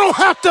 I don't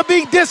have to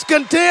be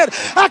discontent.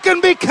 I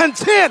can be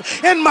content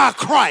in my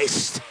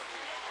Christ.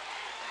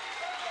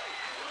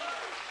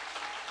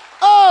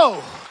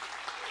 Oh,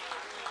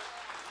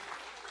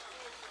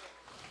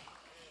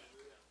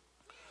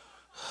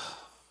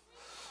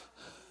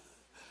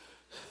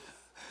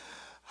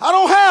 I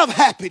don't have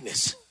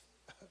happiness.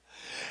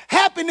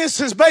 Happiness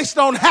is based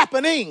on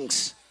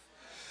happenings.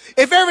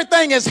 If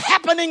everything is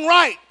happening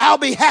right, I'll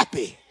be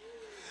happy.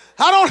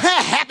 I don't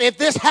have happy. If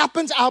this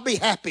happens, I'll be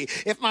happy.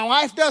 If my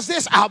wife does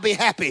this, I'll be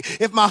happy.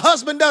 If my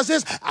husband does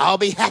this, I'll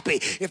be happy.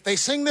 If they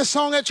sing this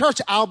song at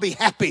church, I'll be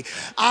happy.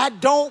 I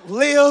don't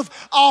live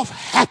off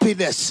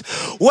happiness.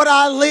 What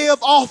I live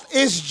off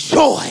is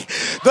joy.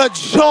 The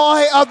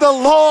joy of the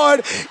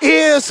Lord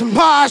is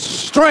my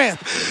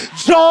strength.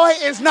 Joy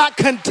is not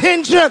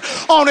contingent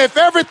on if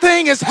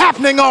everything is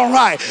happening all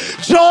right.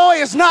 Joy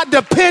is not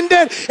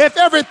dependent if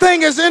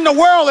everything is in the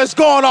world is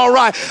going all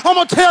right. I'm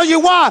going to tell you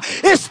why.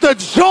 It's the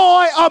joy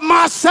of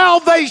my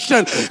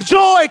salvation.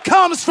 Joy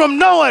comes from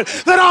knowing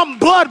that I'm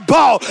blood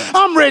bought,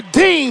 I'm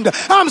redeemed,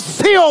 I'm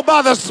sealed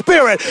by the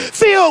Spirit,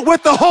 filled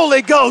with the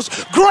Holy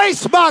Ghost,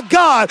 graced by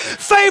God,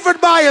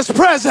 favored by his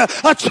presence,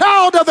 a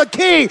child of the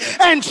King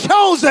and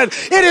chosen.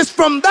 It is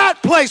from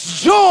that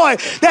place, joy,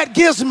 that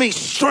gives me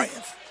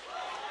strength.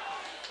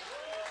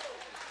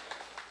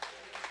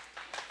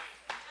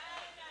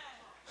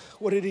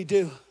 What did he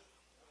do?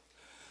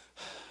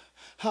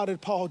 How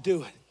did Paul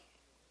do it?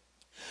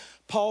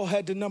 Paul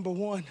had to, number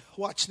one,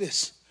 watch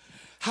this.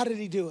 How did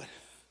he do it?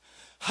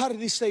 How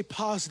did he stay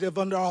positive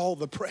under all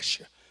the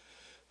pressure?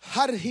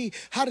 How did he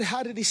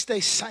stay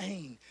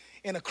sane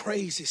in a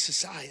crazy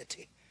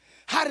society?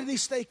 How did he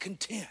stay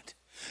content?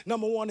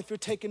 Number one, if you're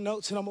taking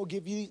notes, and I'm going to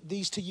give you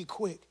these to you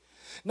quick.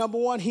 Number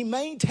one, he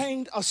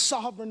maintained a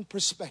sovereign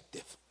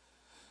perspective.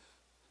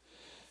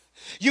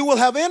 You will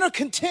have inner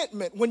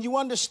contentment when you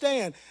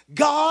understand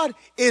God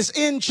is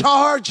in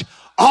charge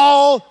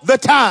all the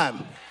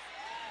time.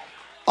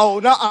 Oh,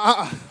 no,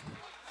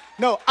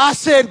 No, I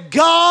said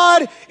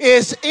God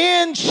is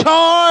in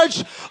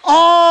charge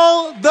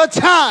all the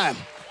time.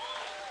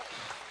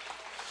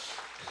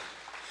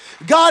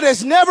 God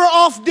is never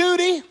off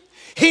duty.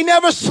 He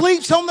never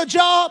sleeps on the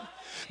job.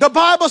 The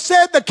Bible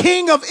said the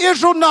King of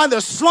Israel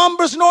neither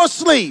slumbers nor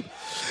sleeps.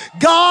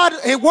 God,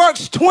 it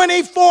works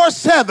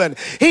 24/7.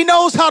 He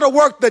knows how to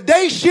work the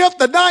day shift,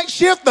 the night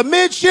shift, the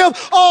mid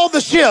shift, all the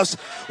shifts.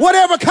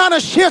 Whatever kind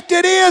of shift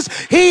it is,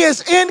 he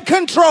is in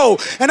control.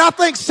 And I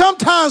think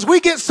sometimes we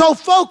get so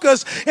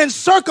focused in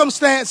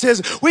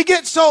circumstances, we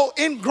get so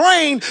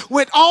ingrained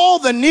with all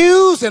the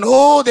news and,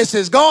 oh, this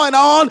is going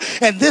on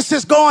and this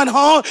is going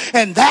on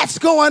and that's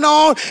going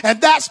on and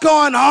that's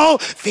going on.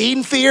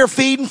 Feeding fear,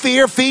 feeding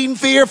fear, feeding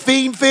fear,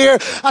 feeding fear.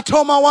 I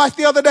told my wife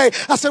the other day,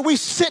 I said, we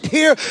sit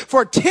here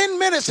for 10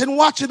 minutes and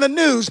watching the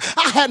news.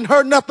 I hadn't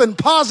heard nothing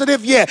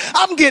positive yet.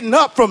 I'm getting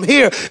up from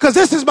here because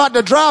this is about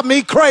to drive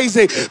me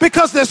crazy,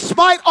 because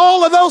despite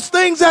all of those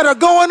things that are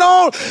going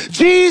on,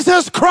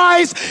 Jesus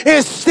Christ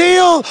is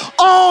still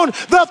on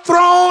the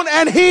throne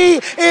and he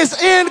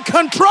is in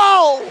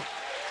control.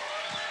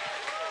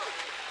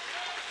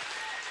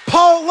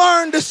 Paul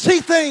learned to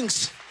see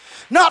things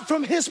not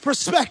from his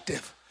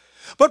perspective,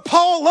 but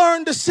Paul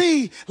learned to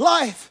see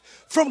life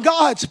from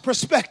God's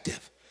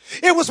perspective.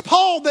 It was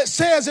Paul that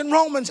says in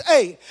Romans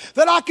 8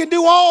 that I can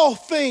do all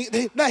things.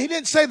 Now, he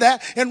didn't say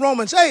that in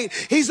Romans 8.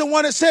 He's the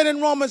one that said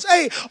in Romans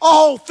 8,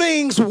 all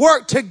things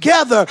work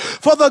together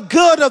for the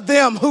good of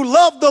them who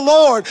love the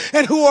Lord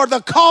and who are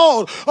the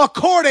called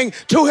according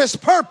to his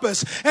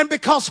purpose. And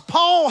because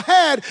Paul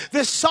had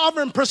this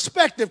sovereign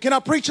perspective, can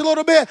I preach a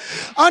little bit?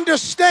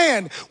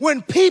 Understand,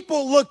 when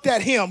people looked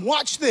at him,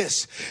 watch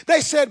this. They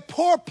said,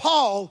 poor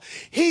Paul,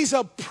 he's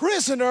a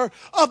prisoner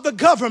of the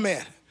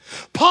government.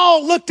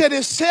 Paul looked at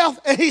himself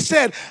and he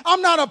said,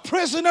 I'm not a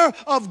prisoner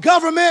of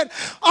government.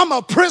 I'm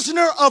a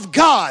prisoner of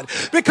God.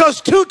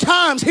 Because 2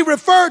 times he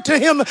referred to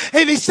him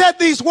and he said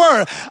these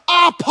words,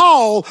 I,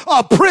 Paul,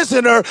 a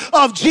prisoner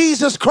of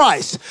Jesus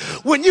Christ.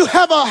 When you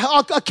have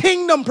a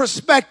kingdom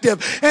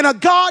perspective and a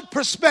God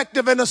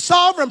perspective and a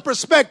sovereign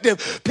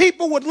perspective,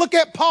 people would look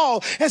at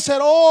Paul and said,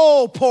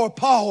 oh, poor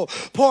Paul,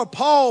 poor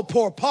Paul,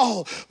 poor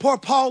Paul, poor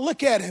Paul.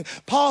 Look at him.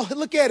 Paul,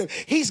 look at him.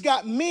 He's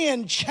got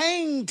men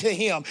chained to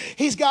him.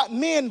 He's got got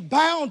men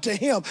bound to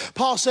him.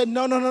 Paul said,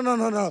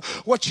 no.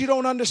 What you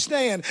don't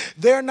understand,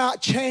 they're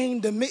not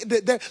chained to me.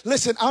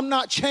 Listen, I'm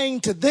not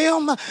chained to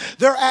them.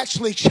 They're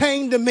actually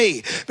chained to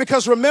me.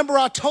 Because remember,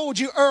 I told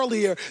you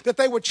earlier that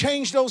they would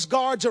change those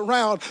guards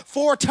around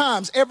 4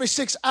 times every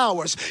 6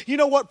 hours. You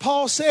know what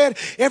Paul said?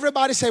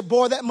 Everybody said,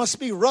 boy, that must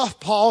be rough,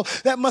 Paul.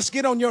 That must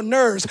get on your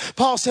nerves.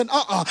 Paul said,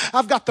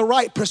 I've got the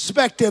right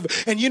perspective.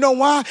 And you know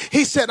why?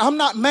 He said, I'm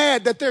not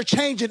mad that they're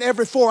changing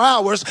every 4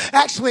 hours.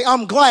 Actually,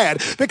 I'm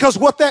glad, because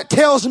what that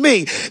tells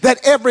me, that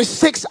every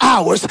 6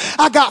 hours,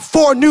 I got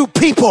 4 new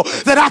people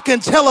that I can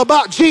tell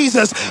about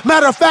Jesus.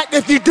 Matter of fact,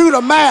 if you do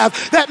the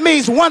math, that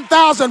means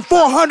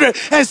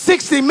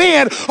 1,460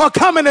 men are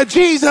coming to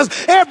Jesus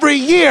every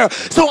year.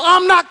 So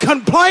I'm not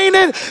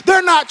complaining.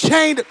 They're not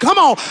chained. Come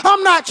on.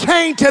 I'm not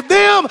chained to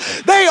them.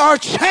 They are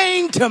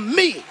chained to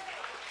me.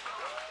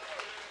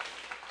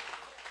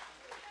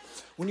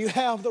 When you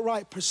have the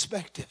right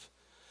perspective.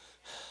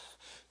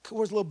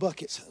 Where's little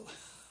buckets?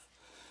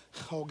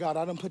 Oh God,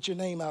 I done put your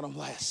name out on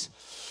blast.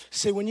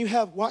 See, when you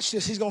have, watch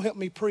this, he's going to help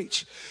me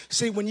preach.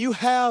 See, when you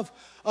have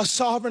a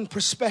sovereign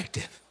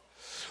perspective,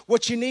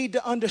 what you need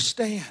to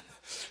understand,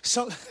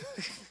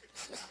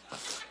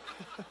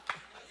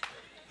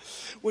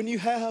 when you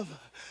have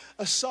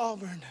a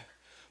sovereign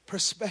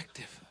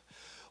perspective,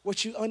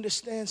 what you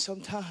understand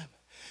sometime,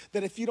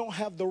 that if you don't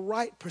have the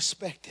right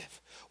perspective,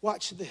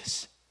 watch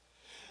this,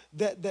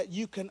 that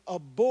you can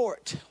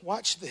abort,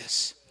 watch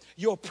this,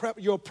 your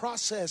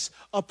process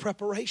of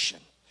preparation.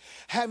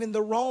 Having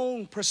the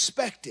wrong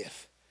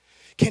perspective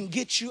can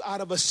get you out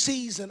of a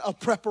season of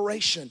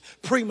preparation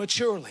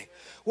prematurely.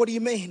 What do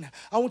you mean?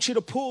 I want you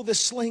to pull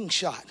this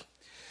slingshot.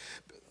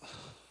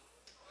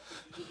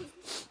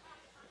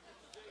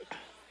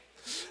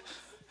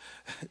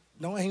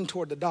 Don't aim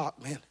toward the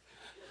dock, man.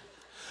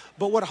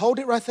 But hold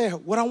it right there.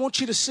 What I want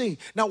you to see.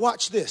 Now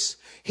watch this.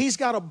 He's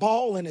got a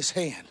ball in his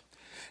hand.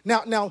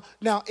 Now,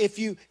 if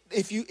you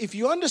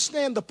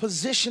understand the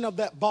position of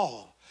that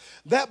ball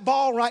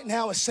right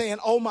now is saying,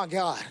 oh my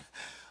God,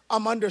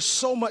 I'm under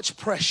so much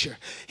pressure.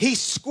 He's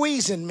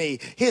squeezing me.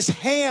 His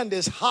hand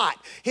is hot.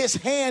 His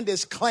hand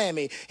is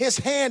clammy. His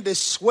hand is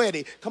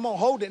sweaty. Come on,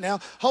 hold it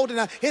now. Hold it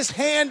now. His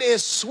hand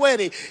is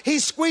sweaty.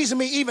 He's squeezing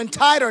me even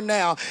tighter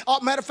now.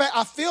 Matter of fact,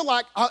 I feel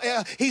like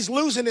he's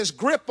losing his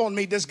grip on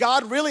me. Does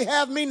God really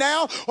have me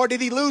now, or did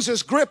he lose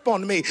his grip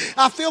on me?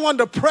 I feel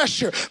under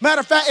pressure.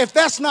 Matter of fact, if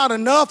that's not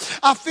enough,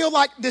 I feel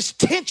like this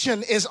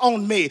tension is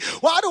on me.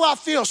 Why do I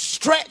feel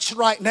stretched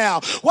right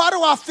now? Why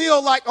do I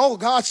feel like, oh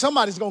God,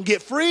 somebody's going to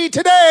get free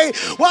today?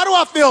 Why do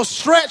I feel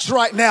stretched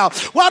right now?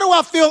 Why do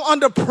I feel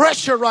under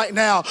pressure right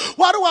now?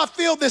 Why do I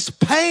feel this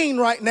pain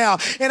right now?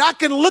 And I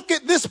can look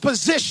at this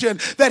position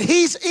that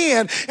he's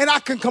in, and I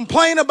can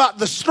complain about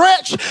the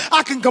stretch.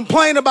 I can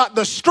complain about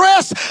the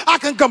stress. I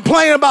can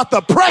complain about the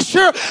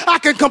pressure. I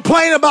can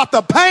complain about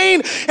the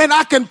pain, and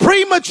I can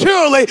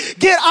prematurely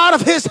get out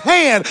of his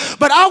hand.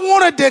 But I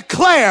want to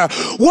declare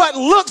what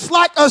looks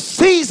like a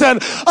season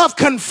of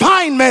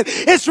confinement,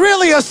 it's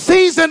really a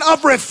season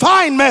of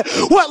refinement.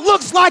 What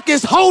looks like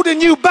is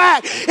holding you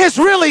back, it's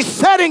really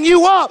setting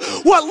you up.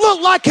 What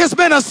looked like has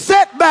been a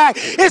setback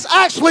is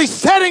actually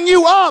setting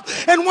you up.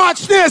 And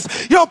watch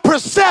this, your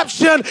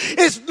perception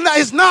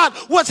is not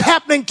what's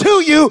happening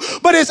to you,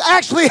 but it's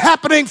actually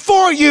happening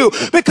for you.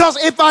 Because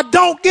if I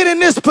don't get in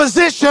this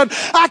position,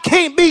 I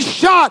can't be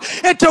shot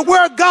into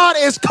where God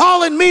is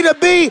calling me to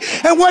be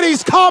and what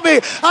he's called me.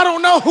 I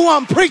don't know who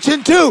I'm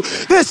preaching to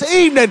this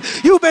evening.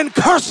 You've been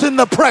cursing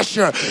the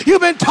pressure.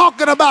 You've been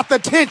talking about the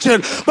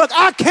tension, but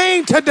I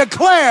came to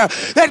declare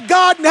that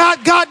God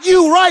not got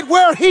you right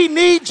where he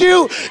needs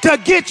you to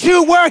get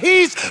you where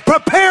he's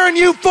preparing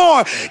you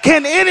for.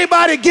 Can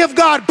anybody give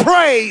God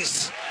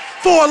praise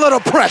for a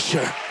little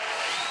pressure?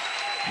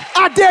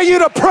 I dare you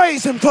to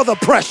praise him for the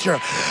pressure.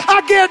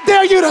 I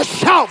dare you to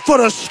shout for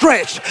the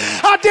stretch.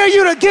 I dare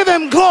you to give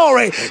him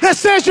glory that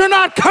says, you're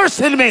not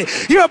cursing me,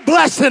 you're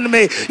blessing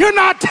me. You're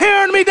not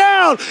tearing me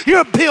down,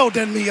 you're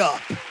building me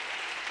up.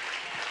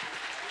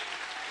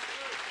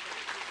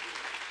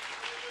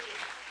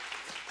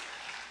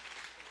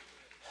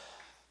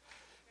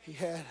 He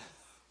had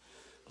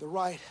the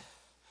right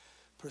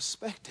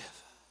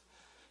perspective.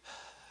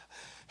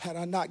 Had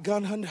I not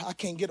gone under, I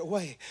can't get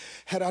away.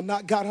 Had I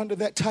not got under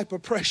that type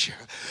of pressure,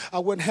 I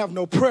wouldn't have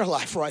no prayer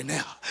life right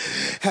now.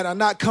 Had I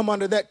not come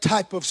under that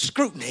type of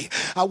scrutiny,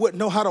 I wouldn't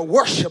know how to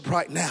worship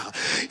right now.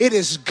 It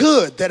is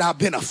good that I've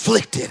been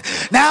afflicted.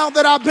 Now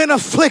that I've been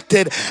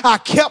afflicted, I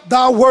kept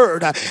thy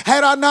word.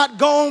 Had I not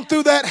gone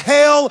through that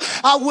hell,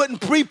 I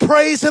wouldn't be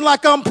praising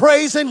like I'm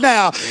praising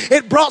now.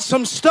 It brought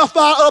some stuff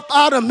up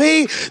out of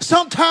me.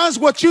 Sometimes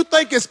what you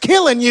think is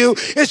killing you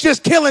is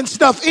just killing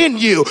stuff in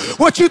you.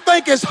 What you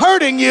think is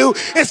hurting you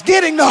is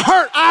getting the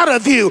hurt out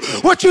of you.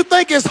 What you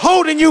think is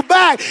holding you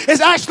back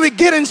is actually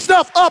getting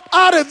stuff up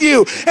out of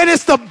you. And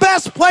it's the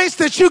best place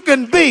that you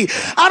can be.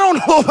 I don't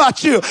know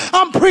about you.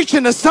 I'm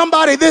preaching to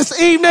somebody this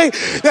evening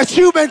that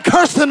you've been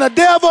cursing the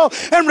devil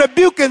and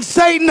rebuking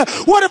Satan?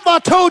 What if I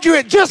told you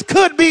it just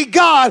could be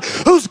God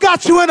who's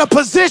got you in a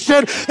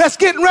position that's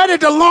getting ready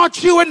to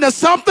launch you into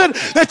something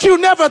that you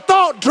never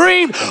thought,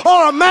 dreamed,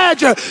 or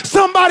imagined?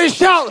 Somebody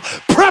shout,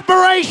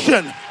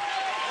 preparation.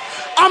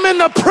 I'm in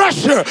the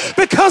pressure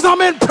because I'm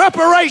in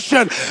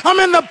preparation. I'm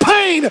in the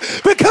pain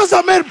because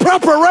I'm in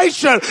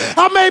preparation.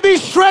 I may be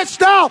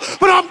stretched out,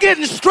 but I'm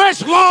getting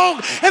stretched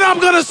long, and I'm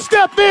going to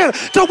step in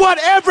to what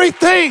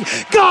everything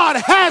God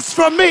has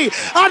for me.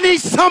 I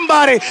need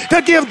somebody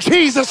to give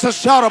Jesus a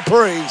shout of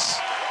praise.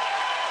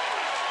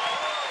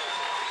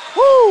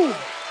 Woo!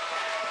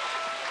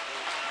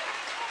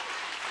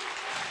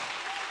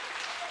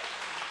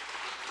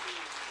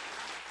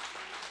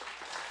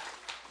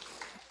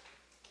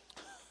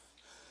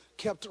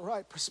 Kept the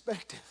right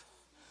perspective.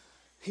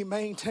 He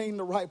maintained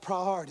the right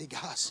priority,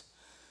 guys.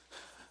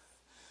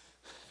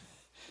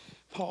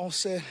 Paul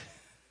said,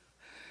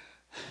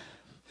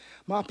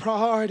 my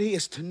priority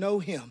is to know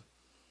him.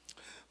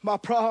 My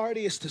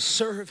priority is to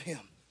serve him.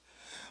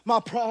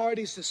 My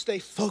priority is to stay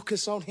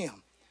focused on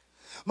him.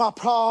 My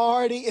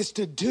priority is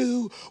to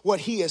do what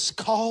he has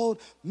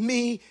called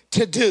me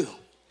to do.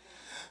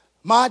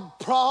 My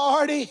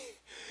priority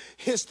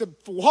is to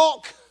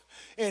walk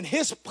in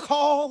his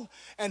call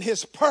and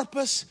his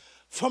purpose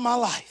for my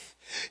life.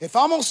 If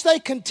I'm going to stay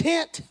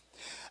content,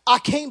 I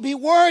can't be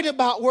worried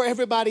about where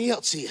everybody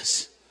else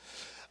is.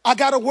 I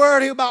got to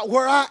worry about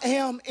where I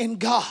am in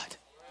God.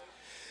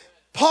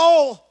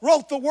 Paul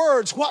wrote the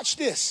words, watch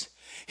this.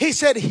 He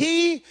said,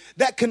 he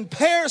that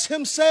compares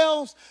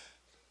himself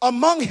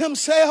among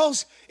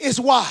himself is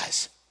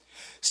wise.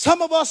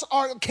 Some of us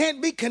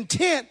can't be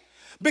content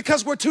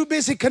because we're too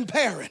busy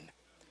comparing.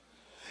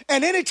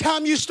 And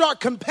anytime you start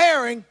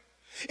comparing,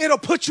 it'll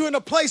put you in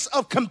a place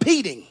of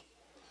competing.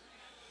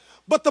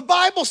 But the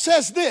Bible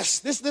says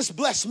this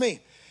blessed me.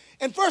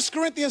 In 1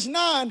 Corinthians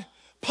 9,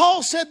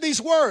 Paul said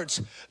these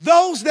words,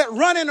 those that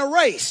run in a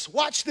race,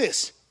 watch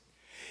this.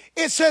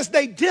 It says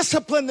they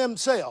discipline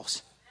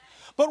themselves.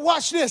 But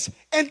watch this,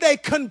 and they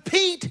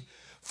compete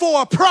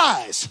for a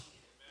prize.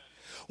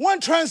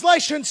 One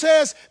translation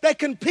says they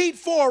compete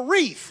for a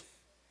wreath.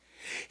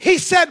 He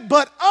said,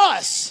 but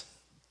us,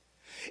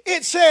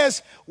 it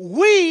says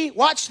we,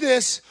 watch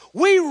this,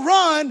 we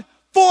run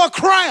for a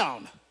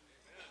crown.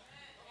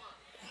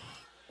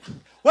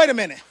 Wait a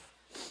minute.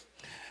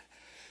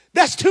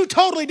 That's two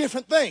totally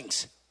different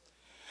things.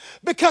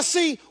 Because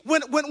see,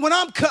 when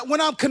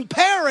I'm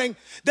comparing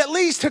that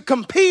leads to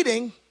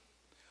competing,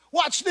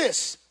 watch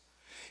this.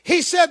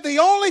 He said the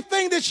only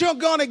thing that you're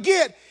going to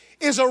get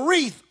is a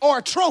wreath or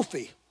a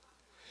trophy.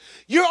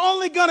 You're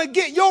only going to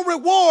get, your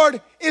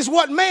reward is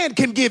what man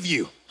can give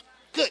you.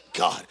 Good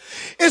God.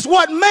 It's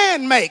what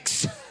man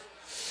makes.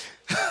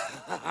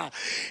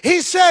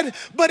 He said,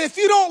 but if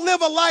you don't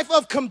live a life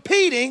of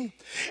competing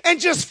and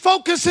just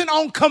focusing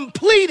on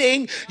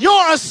completing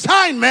your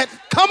assignment,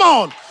 come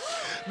on.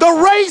 The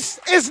race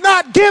is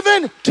not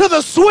given to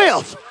the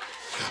swift,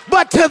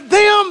 but to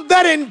them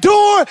that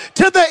endure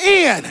to the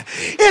end.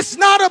 It's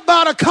not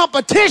about a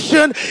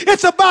competition.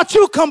 It's about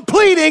you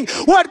completing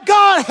what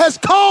God has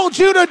called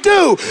you to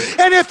do.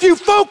 And if you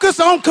focus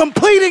on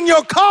completing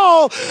your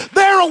call,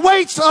 there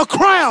awaits a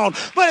crown.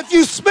 But if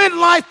you spend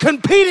life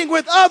competing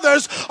with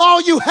others,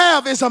 all you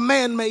have is a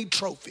man-made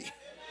trophy.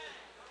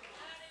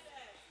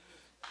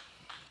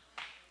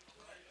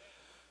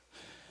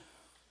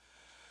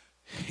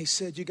 He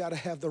said, you got to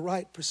have the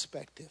right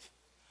perspective.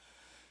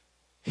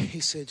 He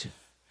said,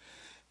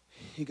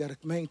 you got to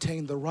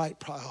maintain the right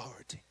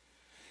priority.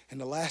 And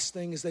the last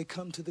thing is they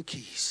come to the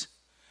keys.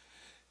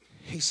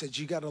 He said,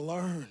 you got to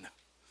learn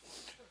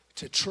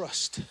to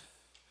trust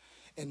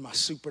in my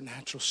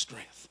supernatural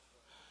strength.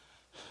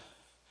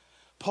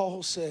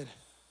 Paul said,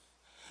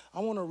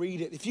 I want to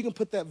read it. If you can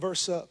put that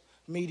verse up,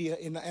 media,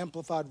 in the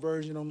Amplified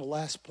Version on the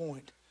last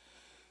point.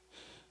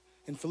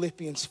 In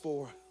Philippians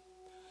 4,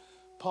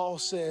 Paul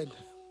said,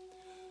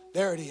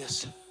 there it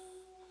is.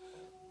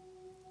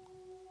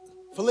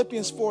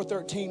 Philippians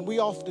 4:13, we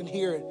often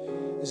hear it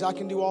as I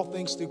can do all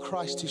things through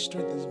Christ who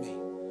strengthens me.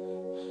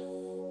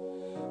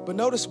 But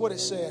notice what it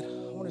said.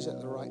 What is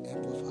that, the right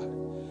Amplified?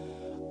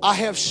 I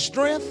have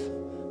strength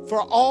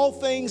for all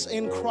things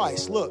in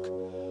Christ. Look,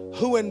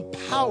 who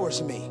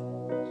empowers me.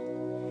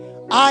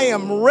 I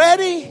am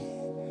ready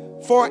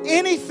for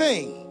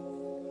anything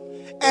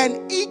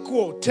and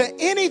equal to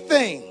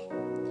anything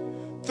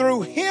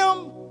through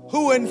him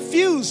who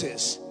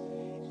infuses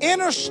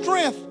inner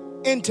strength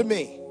into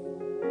me.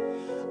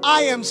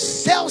 I am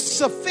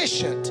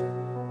self-sufficient.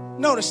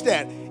 Notice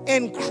that.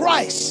 In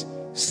Christ's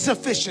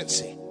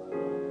sufficiency.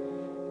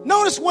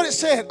 Notice what it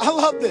said. I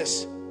love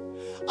this.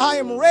 I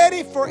am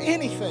ready for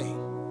anything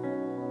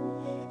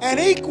and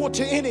equal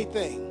to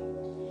anything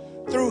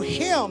through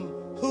him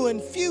who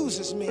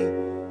infuses me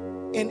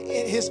in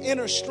his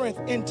inner strength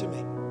into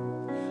me.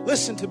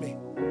 Listen to me.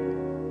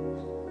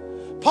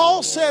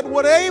 Paul said,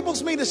 what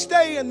enables me to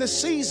stay in this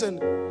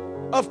season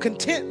of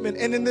contentment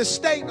and in this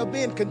state of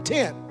being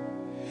content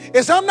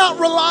is I'm not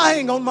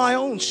relying on my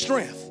own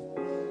strength.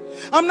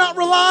 I'm not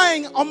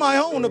relying on my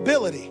own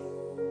ability.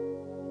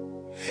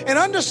 And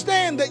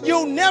understand that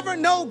you'll never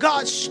know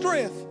God's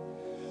strength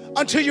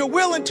until you're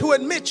willing to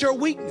admit your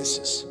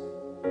weaknesses.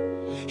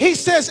 He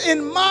says,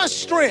 in my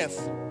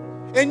strength,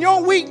 in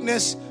your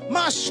weakness,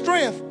 my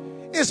strength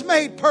is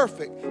made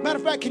perfect. Matter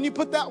of fact, can you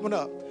put that one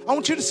up? I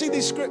want you to see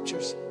these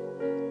scriptures.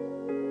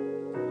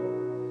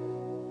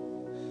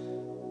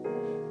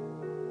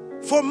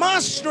 For my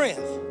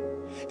strength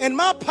and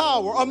my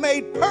power are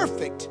made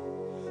perfect,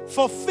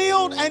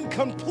 fulfilled and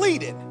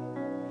completed.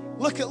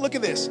 Look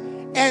at this.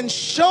 And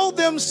show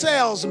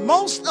themselves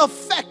most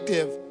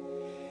effective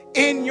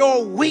in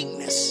your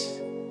weakness.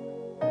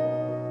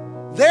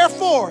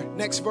 Therefore,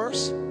 next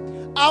verse,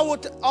 I will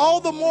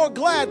all the more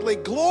gladly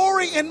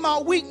glory in my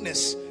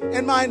weakness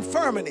and my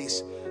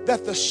infirmities,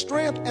 that the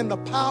strength and the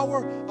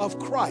power of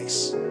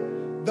Christ,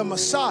 the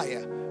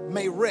Messiah,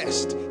 may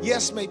rest.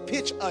 Yes, may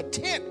pitch a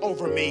tent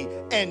over me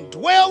and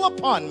dwell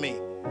upon me.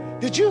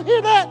 Did you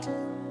hear that?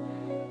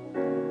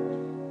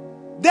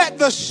 That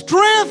the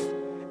strength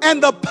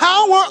and the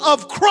power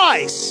of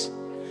Christ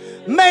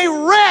may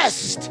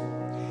rest.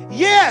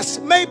 Yes,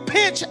 may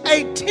pitch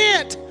a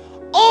tent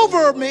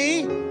over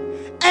me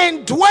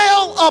and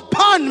dwell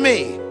upon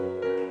me.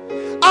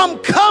 I'm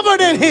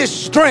covered in his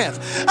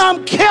strength.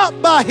 I'm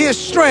kept by his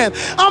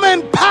strength. I'm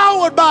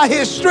empowered by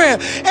his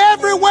strength.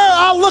 Everywhere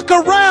I look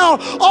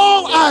around,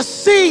 all I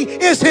see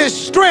is his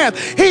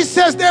strength. He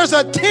says there's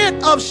a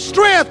tent of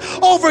strength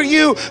over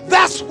you.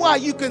 That's why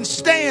you can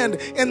stand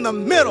in the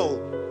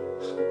middle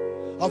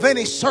of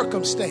any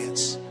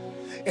circumstance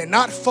and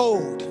not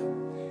fold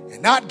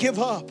and not give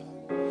up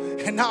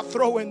and not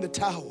throw in the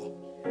towel.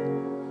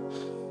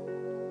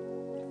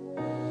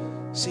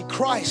 See,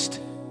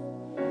 Christ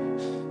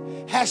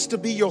has to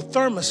be your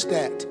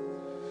thermostat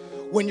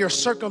when your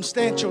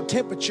circumstantial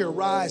temperature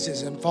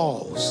rises and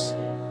falls.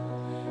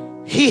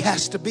 He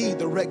has to be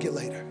the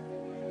regulator.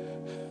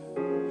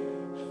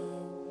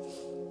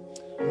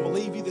 I'm going to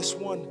leave you this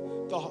one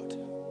thought.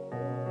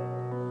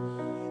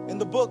 In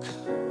the book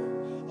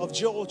of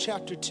Joel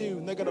chapter 2,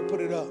 and they're going to put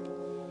it up.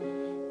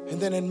 And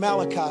then in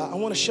Malachi, I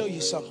want to show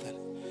you something.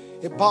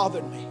 It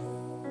bothered me.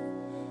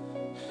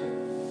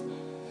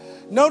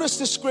 Notice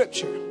the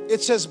scripture.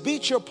 It says,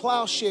 beat your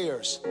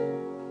plowshares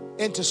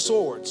into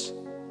swords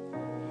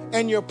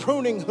and your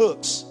pruning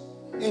hooks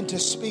into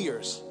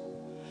spears.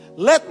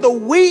 Let the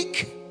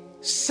weak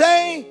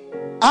say,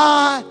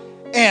 I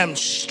am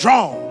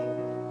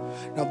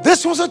strong. Now,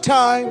 this was a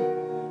time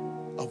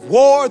of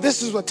war.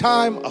 This is a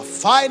time of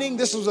fighting.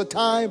 This was a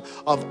time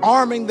of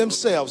arming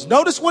themselves.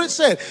 Notice what it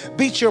said.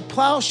 Beat your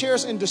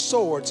plowshares into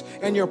swords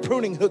and your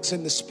pruning hooks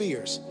into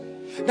spears.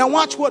 Now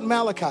watch what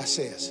Malachi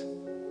says.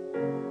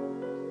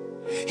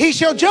 He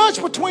shall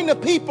judge between the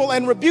people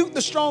and rebuke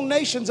the strong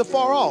nations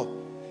afar off.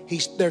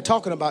 They're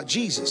talking about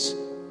Jesus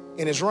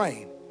in his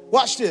reign.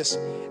 Watch this.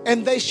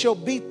 And they shall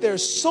beat their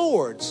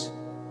swords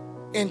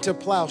into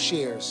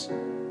plowshares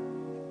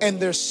and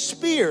their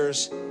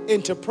spears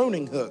into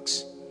pruning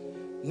hooks.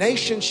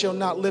 Nation shall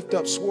not lift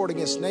up sword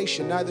against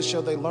nation, neither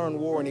shall they learn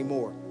war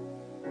anymore.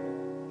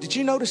 Did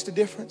you notice the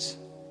difference?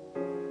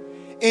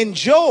 In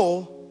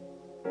Joel,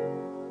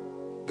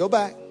 go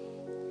back.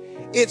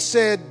 It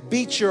said,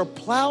 beat your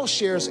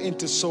plowshares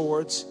into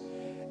swords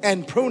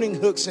and pruning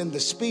hooks into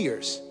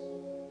spears.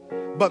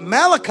 But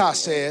Malachi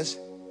says,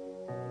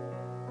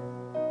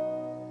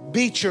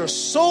 beat your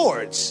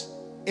swords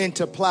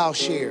into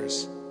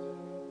plowshares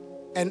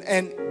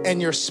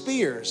and your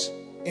spears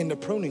into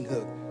pruning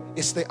hook.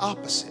 It's the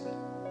opposite.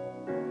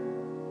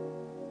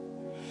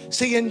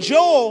 See, in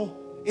Joel,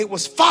 it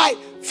was fight,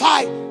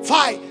 fight,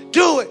 fight,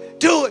 do it,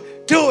 do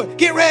it, do it.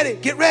 Get ready,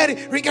 get ready,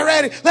 get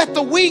ready. Let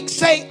the weak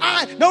say,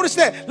 notice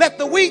that. Let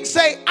the weak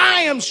say,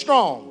 I am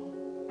strong.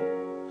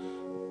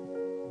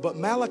 But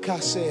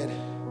Malachi said,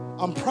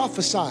 I'm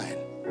prophesying.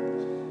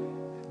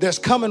 There's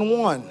coming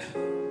one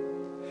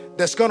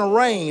that's going to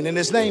reign, and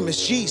his name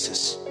is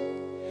Jesus.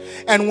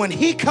 And when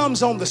he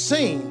comes on the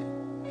scene,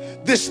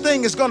 this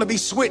thing is going to be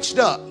switched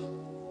up.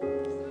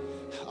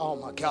 Oh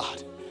my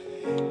God.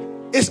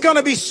 It's going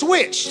to be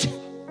switched.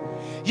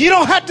 You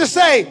don't have to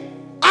say,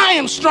 I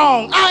am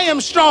strong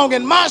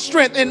in my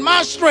strength, in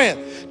my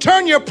strength.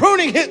 Turn your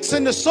pruning hooks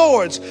into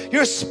swords,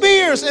 your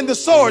spears into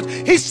swords.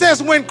 He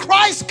says, when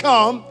Christ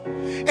comes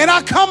and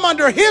I come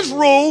under his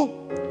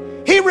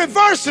rule, he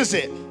reverses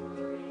it.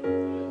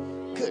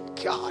 Good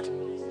God.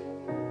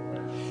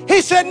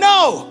 He said,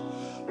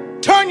 no,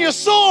 turn your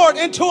sword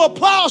into a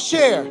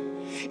plowshare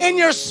and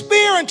your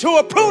spear into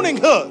a pruning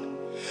hook.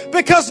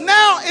 Because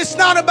now it's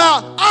not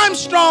about I'm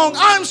strong,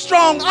 I'm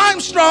strong, I'm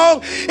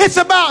strong. It's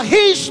about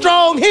he's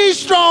strong, he's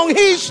strong,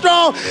 he's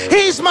strong.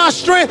 He's my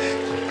strength.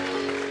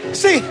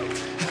 See,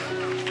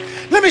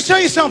 let me show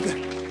you something.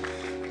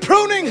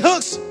 Pruning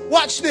hooks,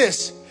 watch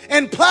this,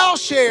 and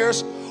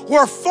plowshares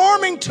were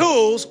farming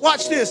tools,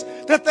 watch this,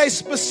 that they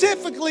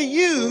specifically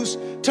use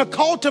to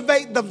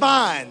cultivate the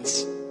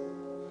vines.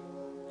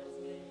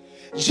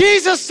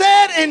 Jesus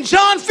said in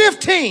John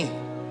 15,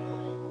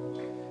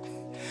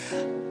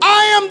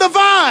 I am the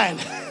vine.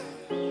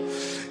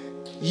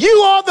 You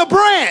are the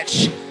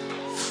branch.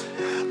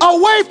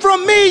 Away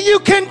from me, you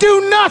can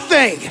do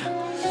nothing.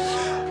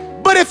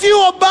 But if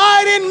you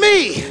abide in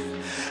me,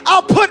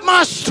 I'll put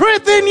my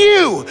strength in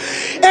you,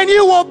 and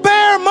you will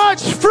bear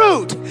much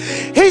fruit.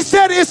 He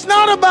said, it's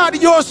not about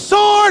your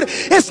sword.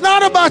 It's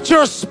not about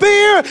your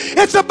spear.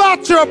 It's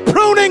about your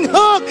pruning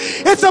hook.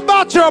 It's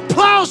about your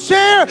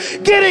plowshare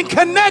getting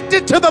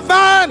connected to the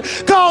vine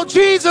called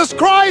Jesus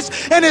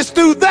Christ. And it's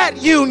through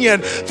that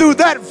union, through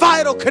that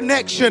vital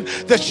connection,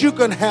 that you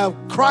can have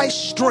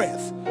Christ's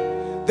strength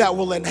that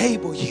will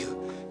enable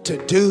you to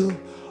do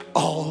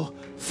all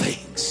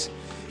things.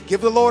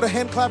 Give the Lord a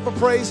hand clap of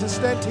praise and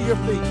stand to your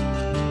feet.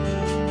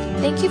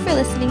 Thank you for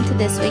listening to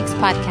this week's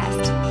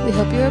podcast. We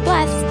hope you were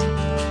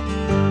blessed.